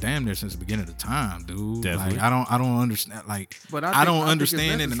 damn near since the beginning of the time, dude. Definitely. Like I don't understand. Like, But I don't I think it's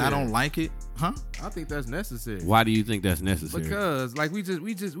understand it, and I necessary. don't like it, huh? I think that's necessary. Why do you think that's necessary? Because like we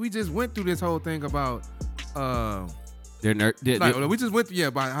just went through this whole thing about we we just went through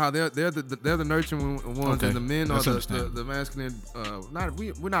about how they're the nurturing ones Okay. and the men are That's the understandable.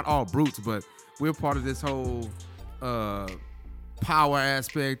 masculine. We're not all brutes, but we're part of this whole power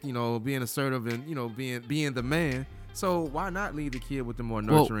aspect. Being assertive and being the man. So why not leave the kid with the more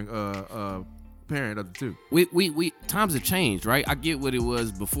nurturing parent of the two. We times have changed, right? I get what it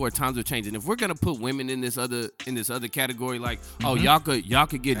was before. Times have changed, and if we're gonna put women in this other category, like, oh, y'all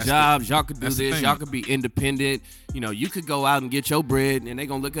could get jobs, y'all could do this, y'all could be independent. You know, you could go out and get your bread, and they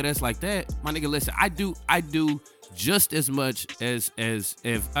gonna look at us like that. My nigga, listen, I do just as much as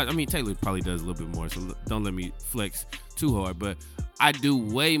if I mean Taylor probably does a little bit more, so don't let me flex too hard, but I do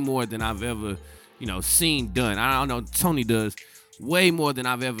way more than I've ever, seen done. I don't know, Tony does way more than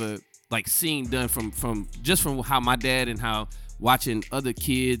I've ever like seen done from how my dad and how watching other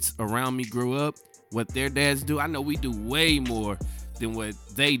kids around me grew up, what their dads do. I know we do way more than what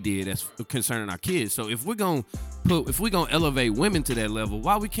they did as concerning our kids. So if we're gonna elevate women to that level,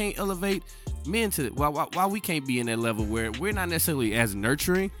 why we can't elevate men to why we can't be in that level where we're not necessarily as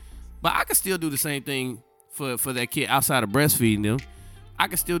nurturing, but I can still do the same thing for that kid outside of breastfeeding them. I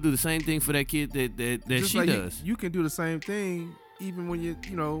can still do the same thing for that kid that Just she like does. You can do the same thing even when you're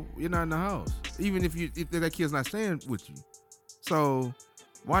not in the house, even if that kid's not staying with you. So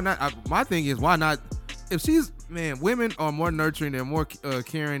why not? My thing is, why not? If women are more nurturing and more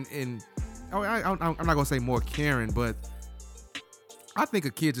caring, and I'm not gonna say more caring, but I think a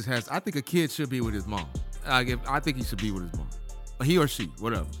kid should be with his mom. I think he should be with his mom, he or she,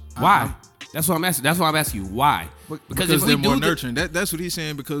 whatever. Why? That's what I'm asking. That's why I'm asking you why. Because if they're more nurturing. That's what he's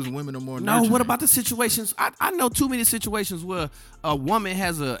saying. Because women are more nurturing. No, what about the situations? I know too many situations where a woman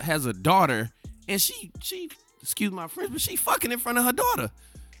has a daughter and she excuse my French, but she fucking in front of her daughter.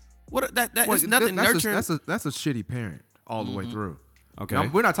 What is nothing nurturing. That's a shitty parent all the way through. Okay, now,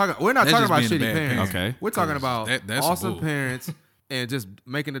 we're not talking about shitty parents. Okay, we're talking about that's awesome parents and just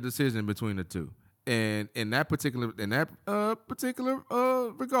making a decision between the two. And in that particular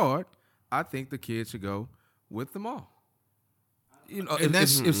regard, I think the kid should go with the mom.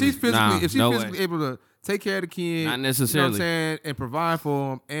 If she's physically able to take care of the kid, not necessarily, you know what I'm saying, and provide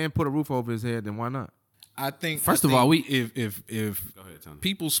for him and put a roof over his head, then why not? I think first of all, if go ahead, Tony.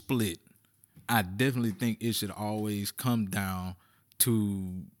 People split, I definitely think it should always come down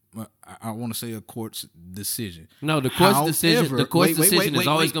to I want to say a court's decision. No, the court's decision. The court's decision is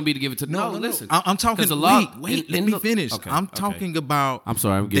always going to be to give it to. No, listen. I'm talking. Let me finish. Okay, I'm talking about. I'm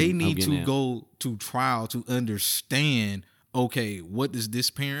sorry. They need to go to trial to understand. Okay, what does this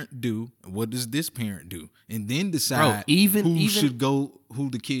parent do? What does this parent do? And then decide who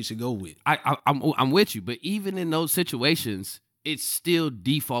the kid should go with. I'm with you, but even in those situations, it's still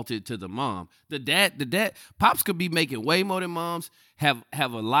defaulted to the mom. The dad, pops could be making way more than moms. Have a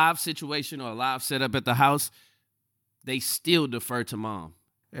live situation or a live setup at the house. They still defer to mom,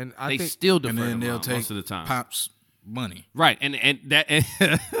 and they still defer and then to they'll mom take most of the time. Pops money, right? And that,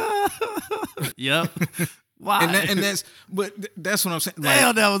 yep. Why? And that's what I'm saying. Damn,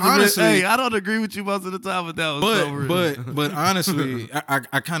 like, that was honestly. Hey, I don't agree with you most of the time, but that was so real. But honestly,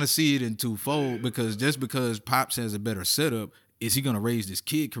 I kind of see it in twofold because just because Pops has a better setup, is he going to raise this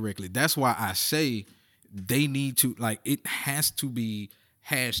kid correctly? That's why I say they need to, like, it has to be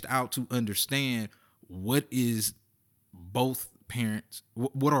hashed out to understand what is both parents,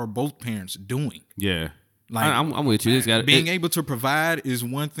 what are both parents doing? Yeah. Like, I'm with you. Being able to provide is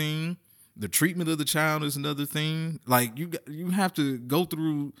one thing. The treatment of the child is another thing. Like, you have to go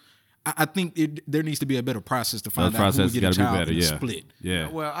through. I think there needs to be a better process to find out who would get a child in a split. Yeah.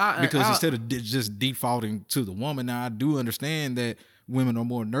 Well, because instead of just defaulting to the woman, now I do understand that women are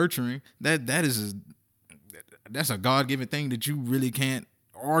more nurturing. That's a God-given thing that you really can't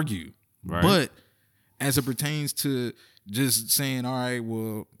argue. Right. But as it pertains to just saying, all right,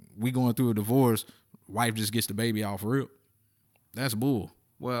 well, we going through a divorce, wife just gets the baby off real. That's bull.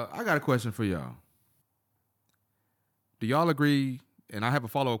 Well, I got a question for y'all. Do y'all agree? And I have a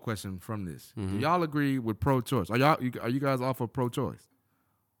follow-up question from this. Mm-hmm. Do y'all agree with pro-choice? Are you guys all for pro-choice?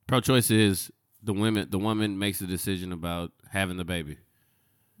 Pro-choice is the woman makes the decision about having the baby.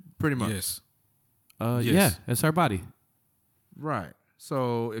 Pretty much. Yes. Yes. Yeah, it's her body. Right.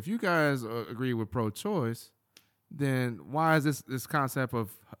 So if you guys agree with pro-choice, then why is this concept of?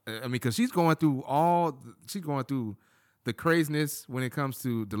 I mean, because she's going through the craziness when it comes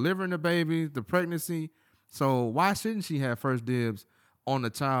to delivering the baby, the pregnancy. So why shouldn't she have first dibs on the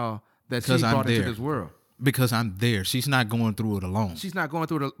child that she brought into this world? Because I'm there. She's not going through it alone. She's not going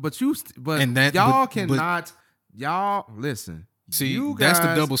through it, y'all cannot. Y'all listen. See, you that's guys,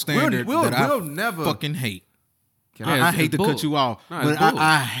 the double standard we'll I never fucking hate. I hate to cut you off, but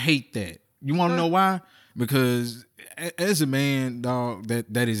I hate that. You want to know why? Because as a man, dog,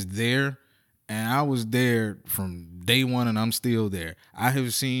 that is there, and I was there from day one, and I'm still there. I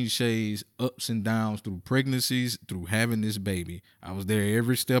have seen Shay's ups and downs through pregnancies, through having this baby. I was there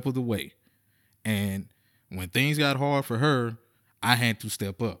every step of the way. And when things got hard for her, I had to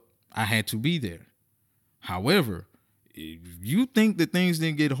step up. I had to be there. However, if you think that things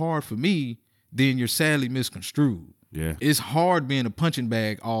didn't get hard for me, then you're sadly misconstrued. Yeah. It's hard being a punching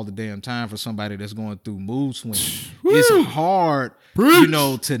bag all the damn time for somebody that's going through mood swings. It's hard,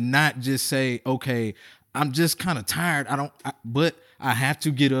 to not just say, okay, I'm just kind of tired. But I have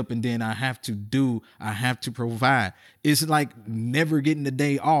to get up and then I have to provide. It's like never getting the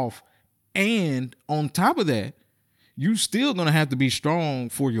day off. And on top of that, you still gonna have to be strong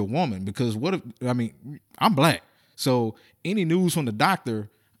for your woman, because I'm black. So any news from the doctor,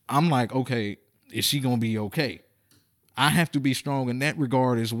 I'm like, okay, is she gonna be okay? I have to be strong in that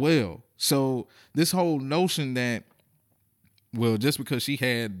regard as well. So this whole notion that, well, just because she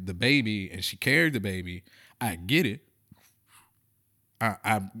had the baby and she carried the baby, I get it.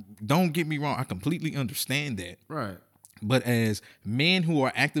 I don't get me wrong. I completely understand that. Right. But as men who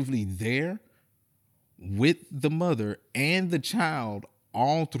are actively there with the mother and the child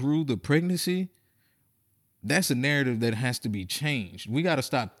all through the pregnancy, that's a narrative that has to be changed. We got to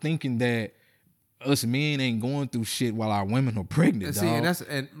stop thinking that us men ain't going through shit while our women are pregnant. And see, dog.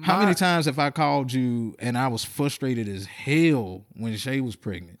 and How many times have I called you and I was frustrated as hell when Shay was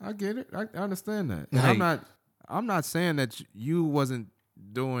pregnant? I get it. I understand that. And Like- I'm not saying that you wasn't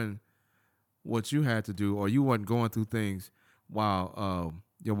doing what you had to do, or you wasn't going through things while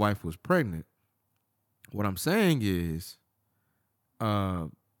your wife was pregnant. What I'm saying is,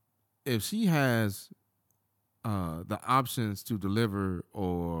 if she has the options to deliver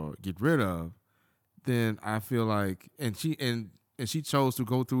or get rid of, then I feel like, and she chose to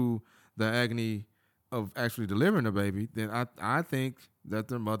go through the agony of actually delivering a baby, then I think that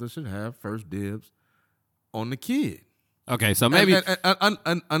the mother should have first dibs on the kid. Okay, so maybe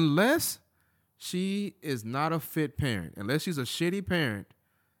Unless she is not a fit parent, unless she's a shitty parent,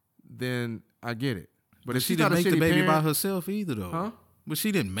 then I get it. But if she she's didn't not a make shitty the baby parent, by herself either, though. Huh? But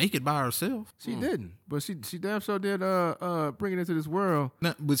she didn't make it by herself. she didn't. But she damn sure did bring it into this world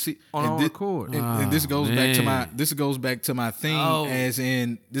No, but see, on her own accord. and this goes back to man. my thing. Oh. As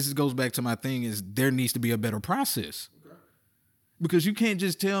in, this goes back to my thing is there needs to be a better process, because you can't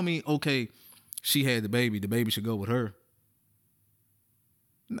just tell me, okay, she had the baby should go with her.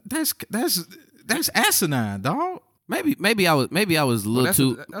 That's asinine, dog. maybe I was a little That's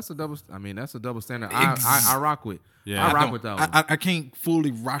too. that's a double. I mean, that's a double standard. I rock with. Yeah. I rock with that one. I can't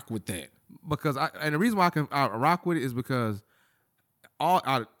fully rock with that. Because and the reason why I rock with it is because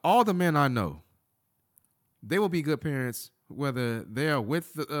all the men I know, they will be good parents whether they are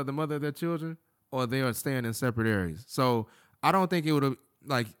with the mother of their children or they are staying in separate areas. So I don't think it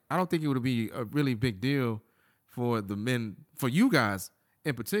would be a really big deal for the men, for you guys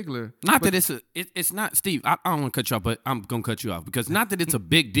in particular. Not that it's not, Steve. I don't want to cut you off, but I'm gonna cut you off because not that it's a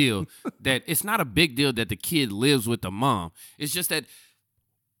big deal. That it's not a big deal that the kid lives with the mom. It's just that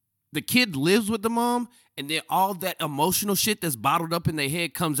the kid lives with the mom, and then all that emotional shit that's bottled up in their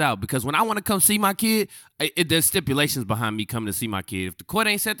head comes out. Because when I want to come see my kid, there's stipulations behind me coming to see my kid. If the court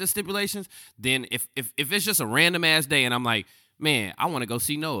ain't set the stipulations, then if it's just a random ass day and I'm like, man, I want to go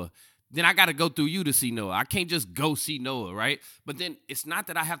see Noah, then I got to go through you to see Noah. I can't just go see Noah, right? But then it's not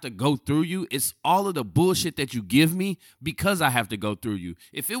that I have to go through you. It's all of the bullshit that you give me because I have to go through you.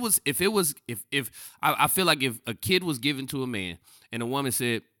 If I feel like if a kid was given to a man and a woman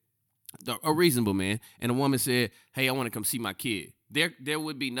said, a reasonable man, and a woman said, hey, I want to come see my kid, there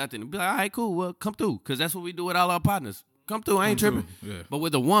would be nothing. Be like, all right, cool, well, come through, because that's what we do with all our partners. Come through, I ain't tripping. Yeah. But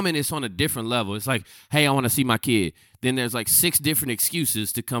with a woman, it's on a different level. It's like, hey, I want to see my kid. Then there's like 6 different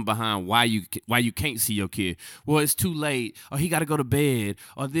excuses to come behind why you can't see your kid. Well, it's too late, or he got to go to bed,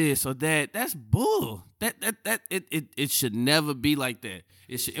 or this or that. That's bull. It should never be like that.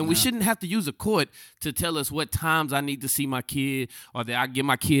 We shouldn't have to use a court to tell us what times I need to see my kid, or that I get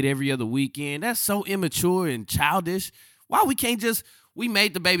my kid every other weekend. That's so immature and childish. Why we can't just, we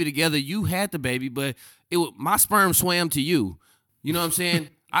made the baby together, you had the baby, but my sperm swam to you. You know what I'm saying?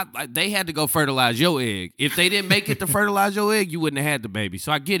 They had to go fertilize your egg. If they didn't make it to fertilize your egg, you wouldn't have had the baby.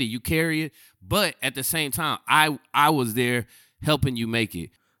 So I get it, you carry it, but at the same time, I was there helping you make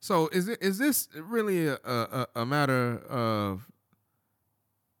it. So is this really a matter of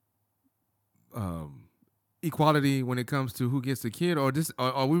equality when it comes to who gets the kid, or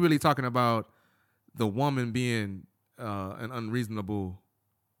are we really talking about the woman being an unreasonable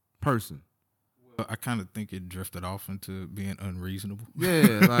person? I kind of think it drifted off into being unreasonable.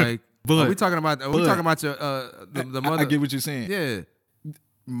 Yeah, like, But- are we talking about your the mother? I get what you're saying. Yeah,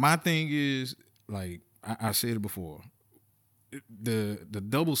 My thing is, like I said it before, the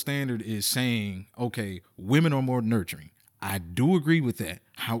double standard is saying, okay, women are more nurturing. I do agree with that.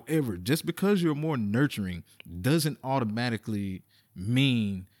 However, just because you're more nurturing doesn't automatically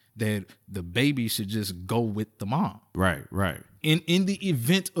mean that the baby should just go with the mom Right. in the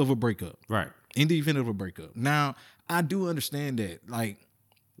event of a breakup. Right. In the event of a breakup. Now, I do understand that. Like,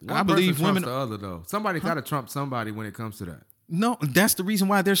 One I believe person trumps women. the other though. Somebody got to trump somebody when it comes to that. No, that's the reason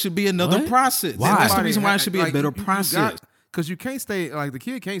why there should be another What? process. Why? That's the reason why it should be a better process. Because you can't stay like the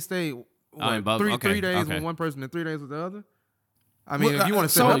kid can't stay in both- okay, 3 days okay. with one person and 3 days with the other. I mean, Well, if you want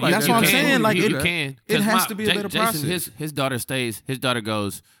to so set up like that's that, what I'm you can. saying, like, you it- can. it 'Cause has to be a better Jason, process. His daughter stays. His daughter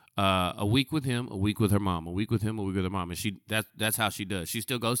goes a week with him, a week with her mom, a week with him, a week with her mom, and that's how she does. She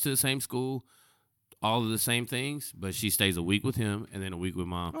still goes to the same school, all of the same things, but she stays a week with him and then a week with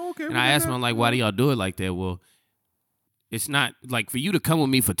mom. Oh, okay, and well, I then asked him, that- I'm like, why do y'all do it like that? Well, it's not like for you to come with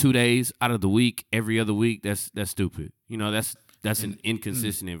me for 2 days out of the week, every other week. That's stupid. You know, that's an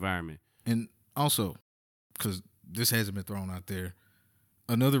inconsistent environment. And also, because this hasn't been thrown out there,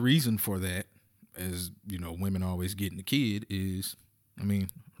 another reason for that, as you know, women always getting the kid is, I mean,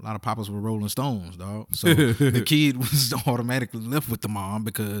 a lot of papas were Rolling Stones, dog. So the kid was automatically left with the mom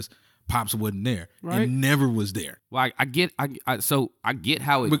because pops wasn't there. Right. And never was there. Well, I get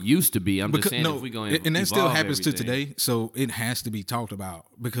how it used to be. I'm just saying no, if we going and that still evolve happens to everything. today. So it has to be talked about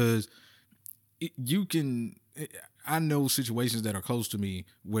because you can. I know situations that are close to me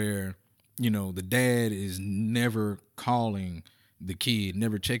where you know the dad is never calling the kid,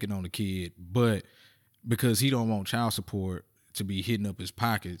 never checking on the kid, but because he don't want child support to be hitting up his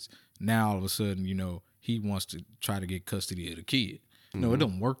pockets, now all of a sudden you know he wants to try to get custody of the kid. No, it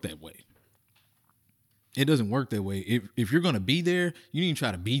doesn't work that way. It doesn't work that way. If you're gonna be there, you need to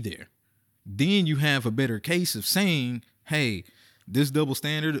try to be there. Then you have a better case of saying, hey, this double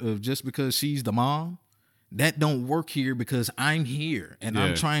standard of just because she's the mom, that don't work here because I'm here and I'm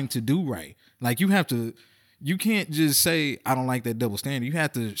Yeah. trying to do right. Like you can't just say, I don't like that double standard. You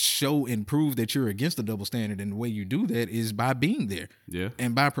have to show and prove that you're against the double standard. And the way you do that is by being there Yeah.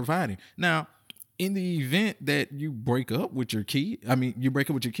 and by providing. Now, in the event that you break up with your kid, you break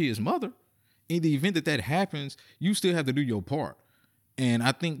up with your kid's mother, in the event that happens, you still have to do your part. And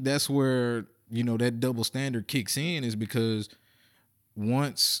I think that's where, you know, that double standard kicks in is because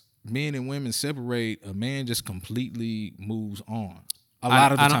once men and women separate, a man just completely moves on. A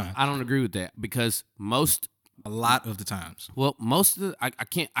lot of the time. I don't agree with that because A lot of the times. most of the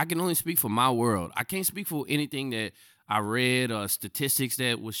I can only speak for my world. I can't speak for anything that I read or statistics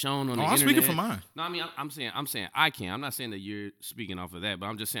that was shown on the I'm internet. speaking for mine. No, I mean I'm saying I can. I'm not saying that you're speaking off of that, but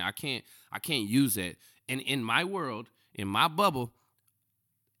I'm just saying I can't use that. And in my world, in my bubble,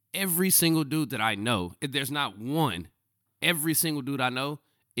 every single dude that I know, if there's not one, every single dude I know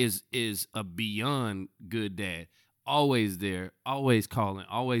is a beyond good dad. Always there, always calling,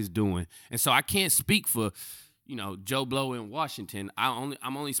 always doing. And so I can't speak for, you know, Joe Blow in Washington. I'm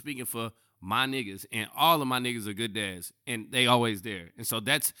only speaking for my niggas, and all of my niggas are good dads, and they always there. And so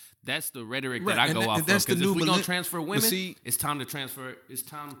that's the rhetoric that Right, I and go that- off and that's of. Because the if new we're gonna millenn- transfer but women, see- it's time to transfer. It's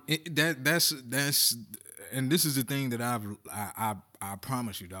time. That's and this is the thing that I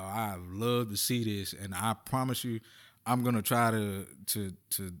promise you, dog. I love to see this, and I promise you, I'm gonna try to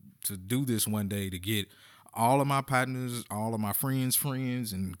do this one day to get all of my partners, all of my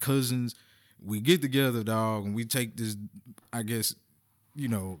friends, and cousins. We get together, dog, and we take this, I guess, you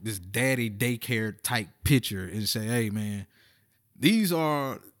know, this daddy daycare type picture and say, hey, man, these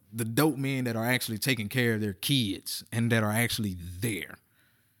are the dope men that are actually taking care of their kids and that are actually there.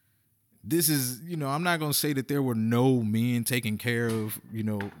 This is, you know, I'm not going to say that there were no men taking care of, you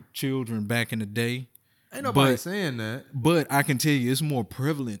know, children back in the day. Ain't nobody But- saying that. But I can tell you it's more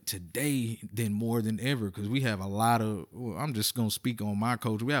prevalent today than more than ever because we have a lot of, well, I'm just going to speak on my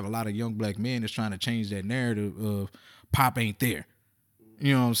culture. We have a lot of young black men that's trying to change that narrative of Pop ain't there.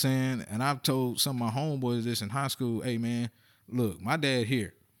 You know what I'm saying? And I've told some of my homeboys this in high school, hey, man, look, my dad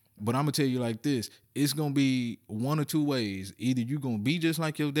here. But I'm going to tell you like this. It's going to be one or two ways. Either you're going to be just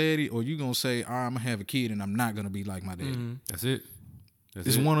like your daddy or you're going to say, all right, I'm going to have a kid and I'm not going to be like my daddy. That's it. That's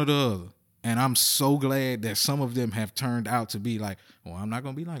It's it. one or the other. And I'm so glad that some of them have turned out to be like, well, I'm not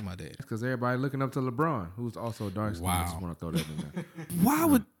going to be like my dad. Because everybody looking up to LeBron, who's also dark skinned. I just Wow. want to throw that in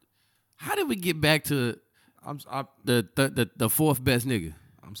there. How did we get back to I'm the fourth best nigga?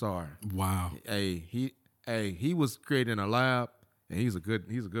 sorry. Wow. He was created in a lab, and he's a good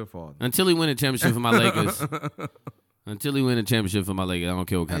father. Until he won a championship for my Lakers. Until he won a championship for my Lakers, I don't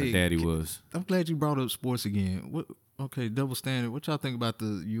care what kind Hey, of dad he was. I'm glad you brought up sports again. Okay, double standard. What y'all think about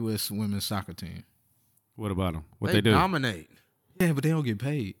the U.S. women's soccer team? What about him? What they do? dominate. Yeah, but they don't get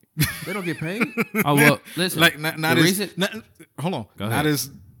paid. They don't get paid. Oh well, listen. Like not the as reason, hold on. Go Not ahead. as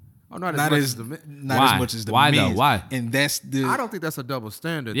Oh, not not as as much as the men. not Why? as much as the Why, though? men's. Why? And that's the I don't think that's a double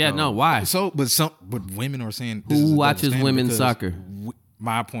standard. yeah, though. no. Why? So, but women are saying this is Who a double watches standard women's because soccer?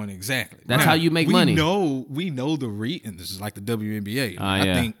 My point exactly. That's how you make money. We know the and this is like the WNBA. Yeah. I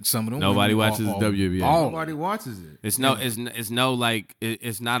think some of them Nobody women watches are WNBA. balling. Nobody watches it. It's no like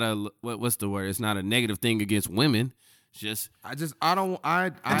it's not a what's the word? It's not a negative thing against women. It's just I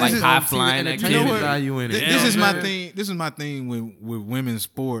like high flying activity. You know value in it. This is my thing. This is my thing with women's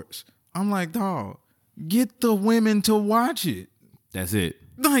sports. I'm like, dog, get the women to watch it. That's it.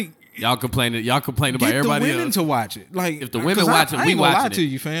 Like Y'all complain about get everybody the women else. to watch it. Like If the women 'cause watch it, I we ain't gonna lie watching to it.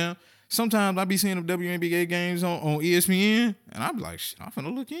 you, fam. Sometimes I be seeing the WNBA games on ESPN, and I be like, shit, I'm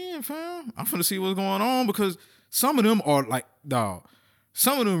finna look in, fam. I'm finna see what's going on because some of them are like, dog.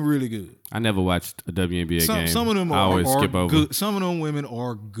 Some of them really good. I never watched a WNBA game. Some of them I always are skip over. good. Some of them women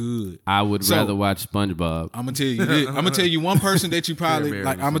are good. I would rather watch SpongeBob. I'm gonna tell you this. I'm gonna tell you one person that you probably Care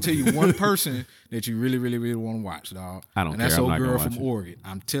like. Bears. I'm gonna tell you one person that you really, really, really want to watch, dog. I don't and that's care. I'm old not gonna girl watch from it. Oregon.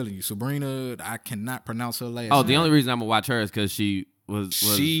 I'm telling you, Sabrina. I cannot pronounce her last. Oh, name. the only reason I'm gonna watch her is because she was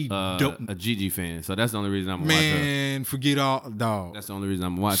She don't- a Gigi fan. So that's the only reason I'm gonna watch her. Man, forget all, dog. That's the only reason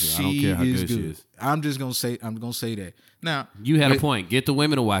I'm gonna watch her. I don't She care how is good she is. I'm just gonna say. I'm gonna say that. Now You had a but- point. Get the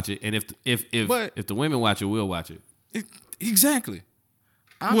women to watch it, and But- if the women watch it, we'll watch it. Exactly.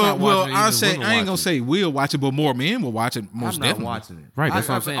 I'm well, not watching it I even say women I ain't watch gonna it. say we'll watch it, but more men will watch it. I'm Most not definitely. watching it. Right, that's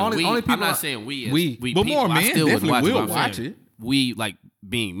what I'm saying. Only people I'm not saying we. As, We. we But people, more I men still wouldn't definitely watch it, will but I'm watch saying it. We like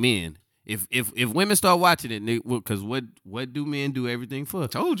being men. If women start watching it, because what do men do everything for?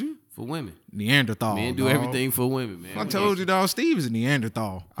 Told you. For women. Neanderthal. Men do dog. everything for women, man. I told you, dog. Steve is a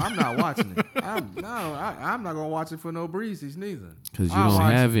Neanderthal. I'm not watching it. I'm not gonna watch it for no breezes neither. 'Cause you I'll don't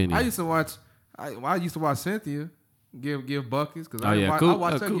watch have it. any. I used to watch. I used to watch Cynthia give buckets because Oh, yeah, I Coop-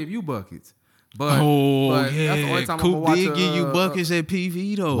 watched her Coop. give you buckets. But Oh but that's the only yeah, time I'm Coop gonna watch did give you a- buckets at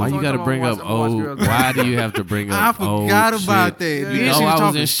PV though. Why That's you the got to only bring time up I watch old? girls. Why do you have to bring I up old forgot about shit? that. Yeah, You yeah. know She I was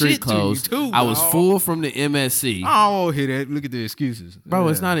talking in street shit to you, clothes. too, I was dog. full from the MSC. Oh, hear that? Look at the excuses. Bro,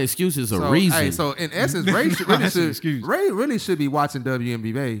 it's not an excuse. It's a So, reason. Hey, so in essence, Ray really should be watching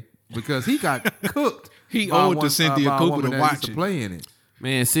WNBA because he got cooked. He by owed to one- Cynthia by a Cooper woman to that watch used it. play in it.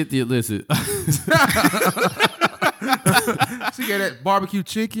 Man, Cynthia, listen. She got that barbecue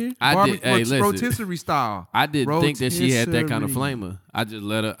chicken, I did- hey, listen. rotisserie style. I didn't think that she had that kind of Rotisserie. flamer. I just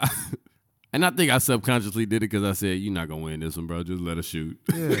let her. And I think I subconsciously did it because I said, "You're not gonna win this one, bro. Just let her shoot."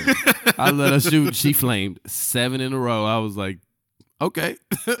 Yeah. I let her shoot. She flamed 7 in a row. I was like, "Okay."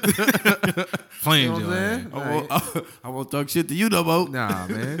 Flamed You know what I'm saying? I won't talk shit to you no more. Nah,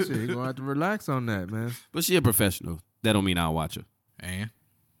 man, shit, you gonna have to relax on that, man. But she a professional. That don't mean I'll watch her. And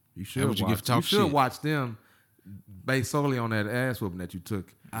You That should what you watch. get to talk You should shit. watch them based solely on that ass whooping that you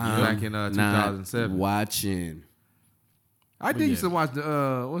took I'm back in not 2007. watching. I did used yeah. to watch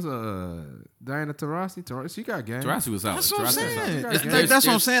the what's Diana Taurasi. She got game. Taurasi was out. that's what I'm saying. It's- That's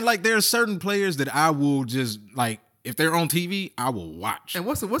what I'm saying. Like there are certain players that I will just like if they're on TV, I will watch. And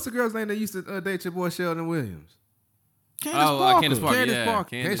what's the girl's name that used to date your boy Sheldon Williams? Candace Candace Parker. Candace yeah, Parker.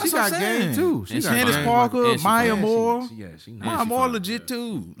 Candace. She That's what got I'm game saying. too. She And got Candace game. Parker, And she Maya fine. Moore. She Maya nice. Moore legit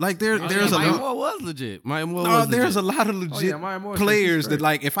too. Like there's a Maya lot. Moore was legit. Maya Moore No, was there's a legit. lot of legit yeah, Maya Moore, she's players straight. that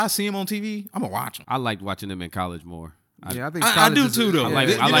like if I see them on TV, I'm gonna watch them. I liked watching them in college more. Yeah, I think I college do is- too, though. I yeah, like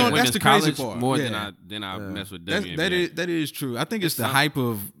You I know, like that's women's the crazy college part. more Yeah. than I mess with That WNBA. that is true. I think it's the some- hype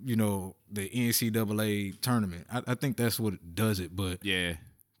of the NCAA tournament. I think that's what does it. But Yeah,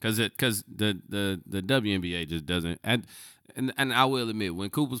 because the WNBA just doesn't. And I will admit, when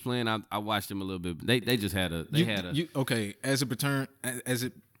Coop was playing, I watched him a little bit. They just had a okay as it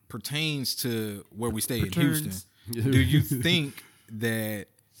pertains to where we stay in Houston. Do you think that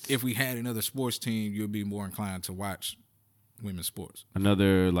if we had another sports team, you'd be more inclined to watch women's sports?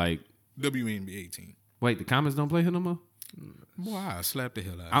 another like. WNBA team. Wait, the Comets don't play here no more. Boy, I slapped the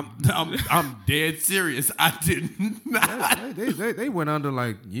hell out of you. I'm dead serious. I did not. They went under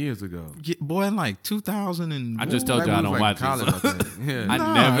like years ago. Boy, in like 2000 and I just told you I don't watch college. it. I think. Yeah. I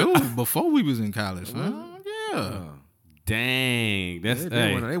Nah, never. it was before we was in college. Yeah. Dang, that's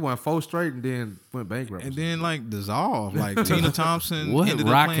They won 4 straight and then went bankrupt. And then like dissolve, like Tina Thompson. What ended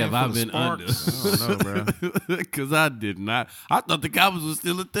up rock playing have I for the been under? Sparks. I don't know, bro. Because I did not. I thought the Comets was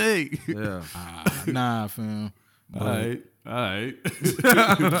still a thing. Yeah. Nah, fam. All right. Boy,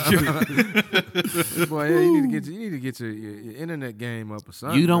 yeah, you need to get your internet game up or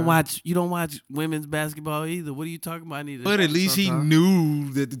something. You don't bro. watch women's basketball either. What are you talking about? I need to- But at least he Sometimes.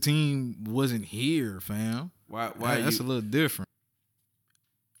 knew that the team wasn't here, fam. why That's a little different.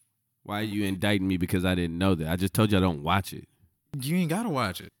 why are you indicting me because I didn't know that? I just told you I don't watch it. You ain't gotta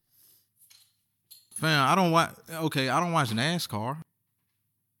watch it, fam. I don't watch. Okay, I don't watch NASCAR.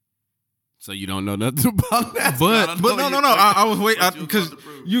 So you don't know nothing about that. But no. I was waiting What you was because about to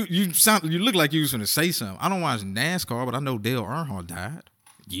prove You look like you was gonna say something. I don't watch NASCAR, but I know Dale Earnhardt died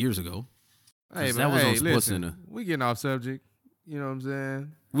years ago. Hey, that was on Sports listen, Center. we getting off subject. You know what I'm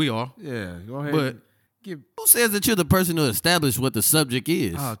saying? We are. Yeah, go ahead. But give Who says that you're the person to establish what the subject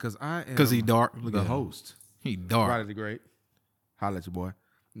is? because I am because he dark. Look the at him. host. He dark. Friday the Great. Holla at your boy.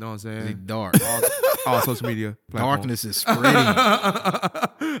 Know what I'm saying? He dark. All social media platforms. Darkness is spreading.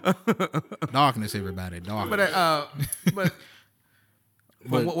 Darkness, everybody. Darkness.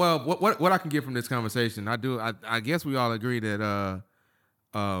 But what I can get from this conversation, I guess we all agree that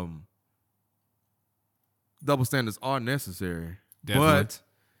double standards are necessary. Definitely. But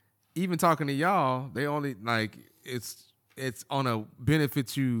even talking to y'all, they only like it's on a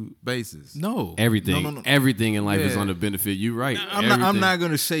benefit you basis. No. Everything, No. everything in life is Yeah. on the benefit. You right. I'm not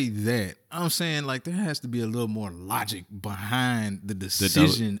gonna say that. I'm saying like there has to be a little more logic behind the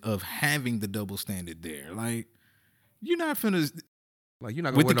decision of having the double standard there. Like you're not finna. Like you're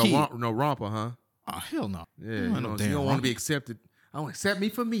not gonna With wear the kid. no romper, huh? Oh hell no. Yeah, I you, don't want know, no you damn don't want to romper. be accepted. I don't accept me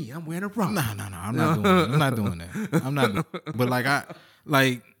for me. I'm wearing a romper. No. I'm not doing that. I'm not. But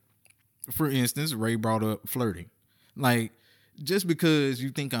like for instance, Ray brought up flirting. Like just because you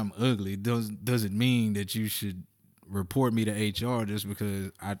think I'm ugly doesn't mean that you should report me to HR just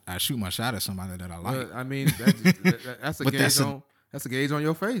because I shoot my shot at somebody that I like. But, I mean, that's a But gauge that's a gauge on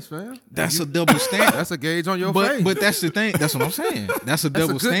your face, fam. That's a double standard. That's a gauge on your face. But that's the thing. That's what I'm saying. That's a that's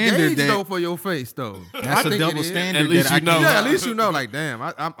double a good standard gauge, though, that for your face, though. that's I a think double it is. standard At least that I you know. can. Yeah, at least you know. Like, damn,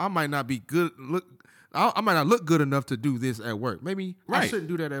 I might not be good. I might not look good enough to do this at work. Maybe I Right. shouldn't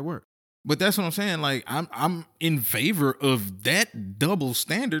do that at work. But that's what I'm saying. Like I'm in favor of that double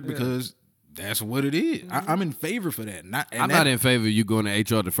standard because that's what it is. I'm in favor for that. I'm not in favor of you going to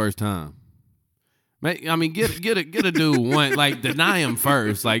HR the first time. I mean, get a dude one, like deny him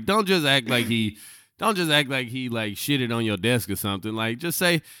first. Like don't just act like he like shitted on your desk or something. Like just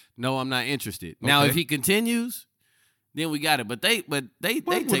say no, I'm not interested. Now Okay. if he continues, then we got it. But they take it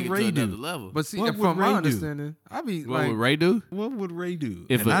would to Ray another do? level. But see, What from would my Ray do? understanding, I be What like, would Ray do? What would Ray do?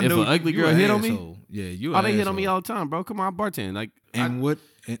 If And a- I if know a ugly you girl an hit on me? asshole. Yeah, you. Oh, they hit on me all the time, bro. Come on, I bartend. Like,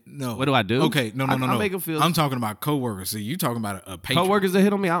 No. what do I do? Okay, no. I make 'em feel. I'm talking about coworkers. See, you talking about a patron. Coworkers that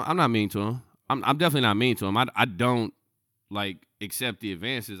hit on me, I'm not mean to them. I'm definitely not mean to them. I don't like accept the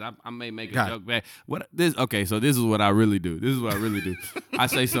advances. I may make a Got it. joke back. Okay, so this is what I really do. I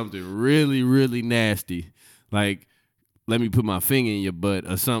say something really, really nasty, like let me put my finger in your butt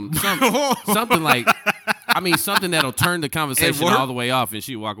or something like. I mean, something that'll turn the conversation work? all the way off, and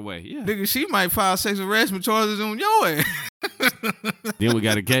she walk away. Yeah. Nigga, she might file sexual harassment charges on your ass. Then we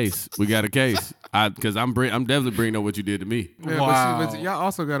got a case. Because I'm definitely bringing up what you did to me. yeah, Wow. but see, y'all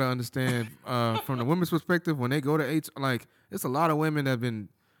also gotta understand from the women's perspective when they go to HR, like it's a lot of women that have been,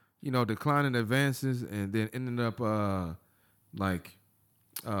 declining advances and then ending up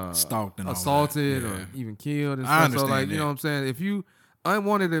Stalked and all that. assaulted Yeah. or even killed and I stuff. So like, understand you know that. what I'm saying? If you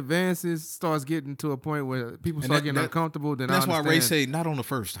unwanted advances starts getting to a point where people start getting uncomfortable, then That's I why understand. Ray say not on the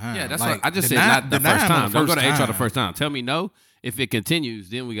first time. Yeah, that's like, what I just deny- said. Not the deny first him on time. Don't go to HR the time. first time. Tell me no. If it continues,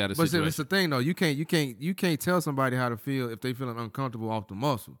 then we got a But see, situation. it's the thing though. You can't tell somebody how to feel if they feeling uncomfortable off the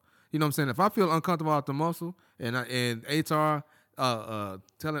muscle. You know what I'm saying? If I feel uncomfortable off the muscle and HR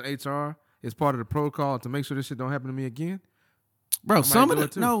telling HR is part of the protocol to make sure this shit don't happen to me again. Bro, some do of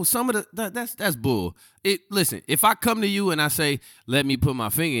it too. that's bull. Listen, if I come to you and I say, let me put my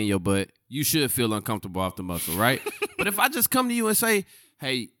finger in your butt, you should feel uncomfortable off the muscle, right? But if I just come to you and say,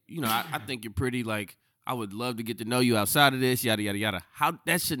 hey, I think you're pretty, like, I would love to get to know you outside of this, yada, yada, yada. How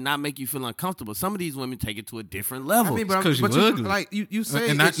that should not make you feel uncomfortable. Some of these women take it to a different level. I mean, but, It's 'cause you but ugly. like you say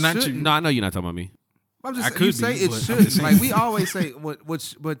And it not you. shouldn't. No, I know you're not talking about me. I'm I just could you say be, it but I'm shouldn't. just Like we always say,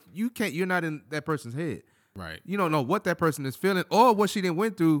 but you can't. You're not in that person's head. Right. You don't know what that person is feeling or what she didn't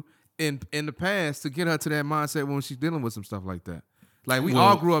went through in the past to get her to that mindset when she's dealing with some stuff like that. Like we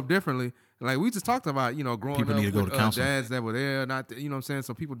all grew up differently. Like we just talked about, growing People up need to go with to counseling. dads that were there, not you know what I'm saying.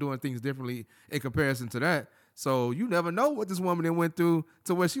 So people doing things differently in comparison to that. So you never know what this woman then went through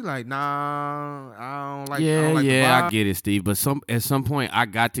to where she like, nah, I don't like. I don't like the I vibe. get it, Steve. But at some point, I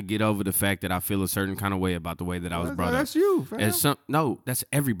got to get over the fact that I feel a certain kind of way about the way that I was brought up. That's you, fam. That's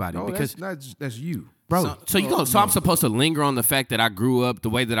everybody. No, because that's you. bro, so I'm supposed to linger on the fact that I grew up the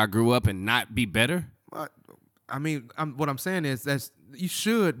way that I grew up and not be better? I mean, what I'm saying is that's you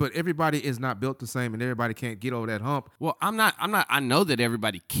should, but everybody is not built the same, and everybody can't get over that hump. Well, I'm not. I know that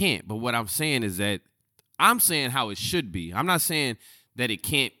everybody can't, but what I'm saying is that I'm saying how it should be. I'm not saying that it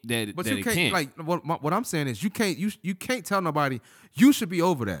can't. But that you it can't, can't. like what I'm saying is you can't tell nobody you should be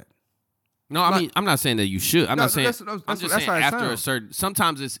over that. No, I mean I'm not saying that you should. I'm No, not saying. that's I'm just that's saying how it after a sounds. certain.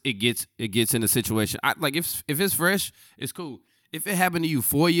 Sometimes it gets in a situation. Like if it's fresh, it's cool. If it happened to you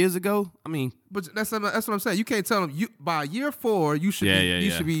 4 years ago, I mean, But that's what I'm saying. You can't tell them by year 4 you should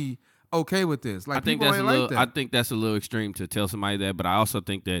should be okay with this. Like I think people that's ain't a little. like that. I think that's a little extreme to tell somebody that. But I also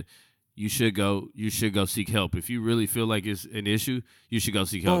think that you should go seek help. If you really feel like it's an issue, you should go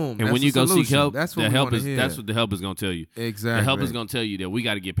seek help. Boom, And that's when you the go seek solution. help, That's what the we help wanna is hear. that's what the help is gonna tell you. Exactly. The help is gonna tell you that we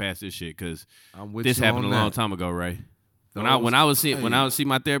got to get past this shit because I'm with this you happened a on long that. time ago, right? When I was see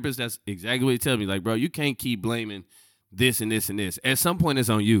my therapist, that's exactly what he told me. Like, bro, you can't keep blaming this and this and this. At some point, it's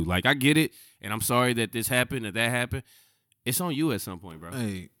on you. Like, I get it, and I'm sorry that this happened, that happened. It's on you at some point, bro.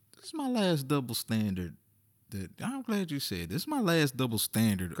 Hey, this is my last double standard. I'm glad you said this is my last double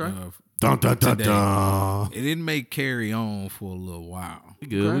standard of today. It didn't make carry on for a little while. We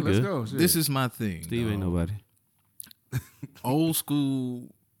good. Okay, We let's good. go. Shit. This is my thing. Steve ain't dog. nobody. Old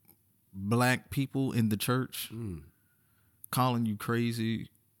school black people in the church calling you crazy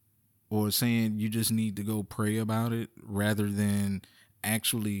or saying you just need to go pray about it rather than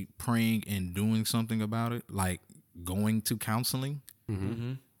actually praying and doing something about it, like going to counseling.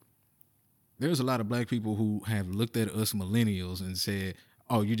 There's a lot of black people who have looked at us millennials and said,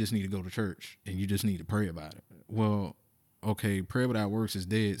 oh, you just need to go to church and you just need to pray about it. Well, okay, prayer without works is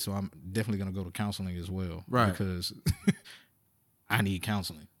dead, so I'm definitely going to go to counseling as well. Right. Because I need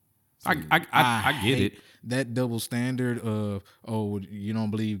counseling. I get hate it. That double standard of, oh, you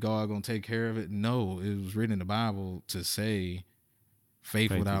don't believe God going to take care of it? No, it was written in the Bible to say faith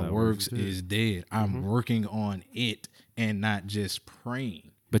without works is dead. I'm working on it and not just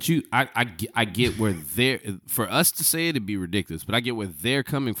praying. But I get where they're, for us to say it'd be ridiculous, but I get where they're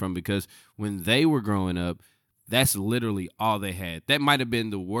coming from because when they were growing up, that's literally all they had. That might have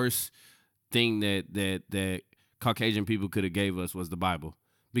been the worst thing that Caucasian people could have gave us was the Bible,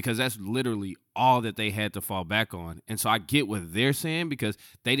 because that's literally all that they had to fall back on. And so I get what they're saying because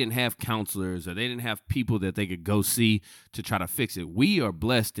they didn't have counselors or they didn't have people that they could go see to try to fix it. We are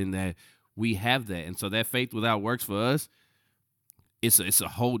blessed in that we have that. And so that faith without works for us, it's a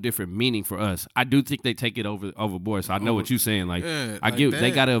whole different meaning for us. I do think they take it overboard. So I know what you're saying. Like, Yeah, I like get that.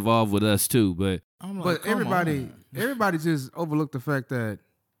 they got to evolve with us too. But I'm like, But come everybody on. just overlooked the fact that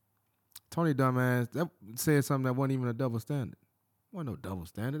Tony dumbass that said something that wasn't even a double standard. Wasn't no double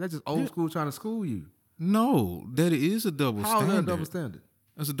standard. That's just old school trying to school you. No, that is a double How is standard. that a double standard?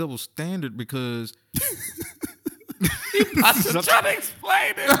 That's a double standard because I just trying to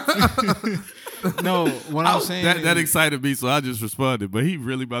explain it. no, what I'm saying that is, excited me, so I just responded. But he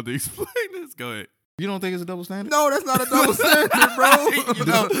really about to explain this. Go ahead. you don't think it's a double standard? No, that's not a double standard, bro. You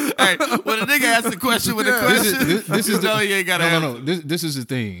know, hey, when a nigga asks a question with a question, This is you know he ain't got to no. This is the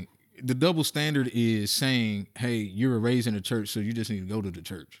thing. The double standard is saying, hey, you were raised in a church, so you just need to go to the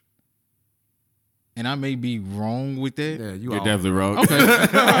church. And I may be wrong with that. Yeah, You're are definitely wrong. Okay. All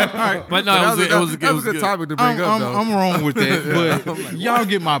right. But no, it was a good topic to bring up, though. I'm wrong with that, but y'all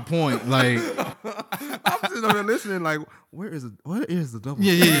get my point. Like, I'm sitting over there listening, like, where is the double?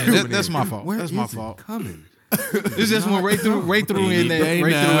 Yeah. standard That's coming my in? fault. Where That's my is it fault. coming? this just went right through in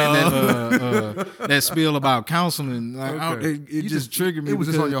that spiel about counseling. Like, it just triggered me. It was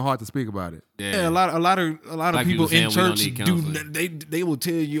just because- on your heart to speak about it. Yeah, a lot of Like people people in saying we don't church need do. counseling. They will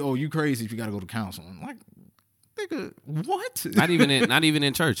tell you, "Oh, you crazy if you got to go to counseling." Like, nigga, what? not even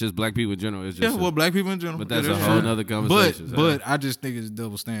in church. Just black people in general. It's just Yeah, well, black people in general. but that's Yeah, a that's whole true. nother conversation. But I just think it's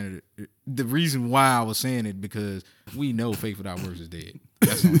double standard. The reason why I was saying it because we know faith without works is dead.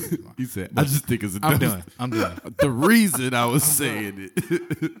 That's the only reason why. he said, "I just think it's a I'm done. I'm done. The reason I was saying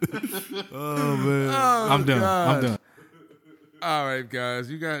it. Oh man, I'm done. I'm done. All right, guys.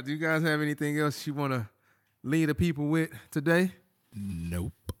 Do you guys have anything else you want to lead the people with today?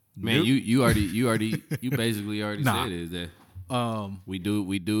 Nope. man, you basically already Nah. said it. Is that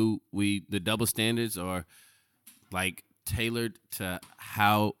the double standards are like tailored to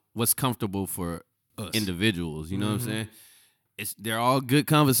what's comfortable for Us. individuals. You know what I'm saying? They're all good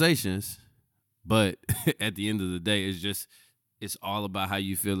conversations, but at the end of the day, it's all about how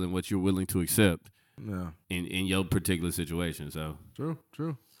you feel and what you're willing to accept No. in your particular situation. So True.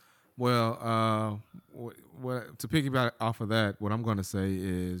 Well, to piggyback off of that, what I'm going to say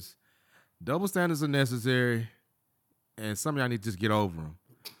is double standards are necessary, and some of y'all need to just get over them.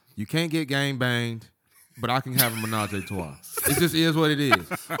 You can't get gang banged, but I can have a menage a trois. It just is what it is.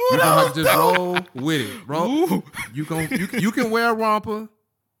 You gonna have to just roll with it, bro. You can wear a romper.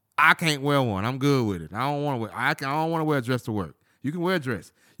 I can't wear one. I'm good with it. I don't want to wear. I don't want to wear a dress to work. You can wear a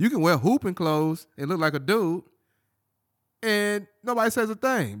dress. You can wear hooping clothes and look like a dude, and nobody says a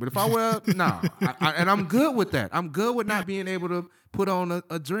thing. But if I wear, and I'm good with that. I'm good with not being able to put on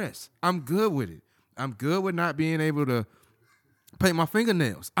a dress. I'm good with it. I'm good with not being able to paint my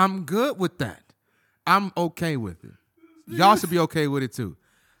fingernails. I'm good with that. I'm okay with it. y'all should be okay with it too.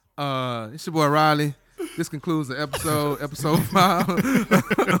 It's your boy Riley. This concludes the episode 5.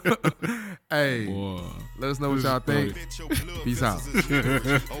 Hey, Boy. let us know what y'all think. Peace out.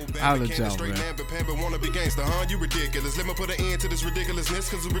 I'll let y'all, man. Wanna be gangster, huh? You ridiculous. Let me put an end to this ridiculousness,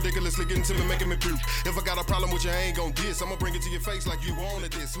 cause it's ridiculously getting to me, making me puke. If I got a problem with you, I ain't gon' diss. I'ma bring it to your face like you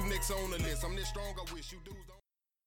wanted this. Who next on the list? I'm this strong, I wish you dudes don't.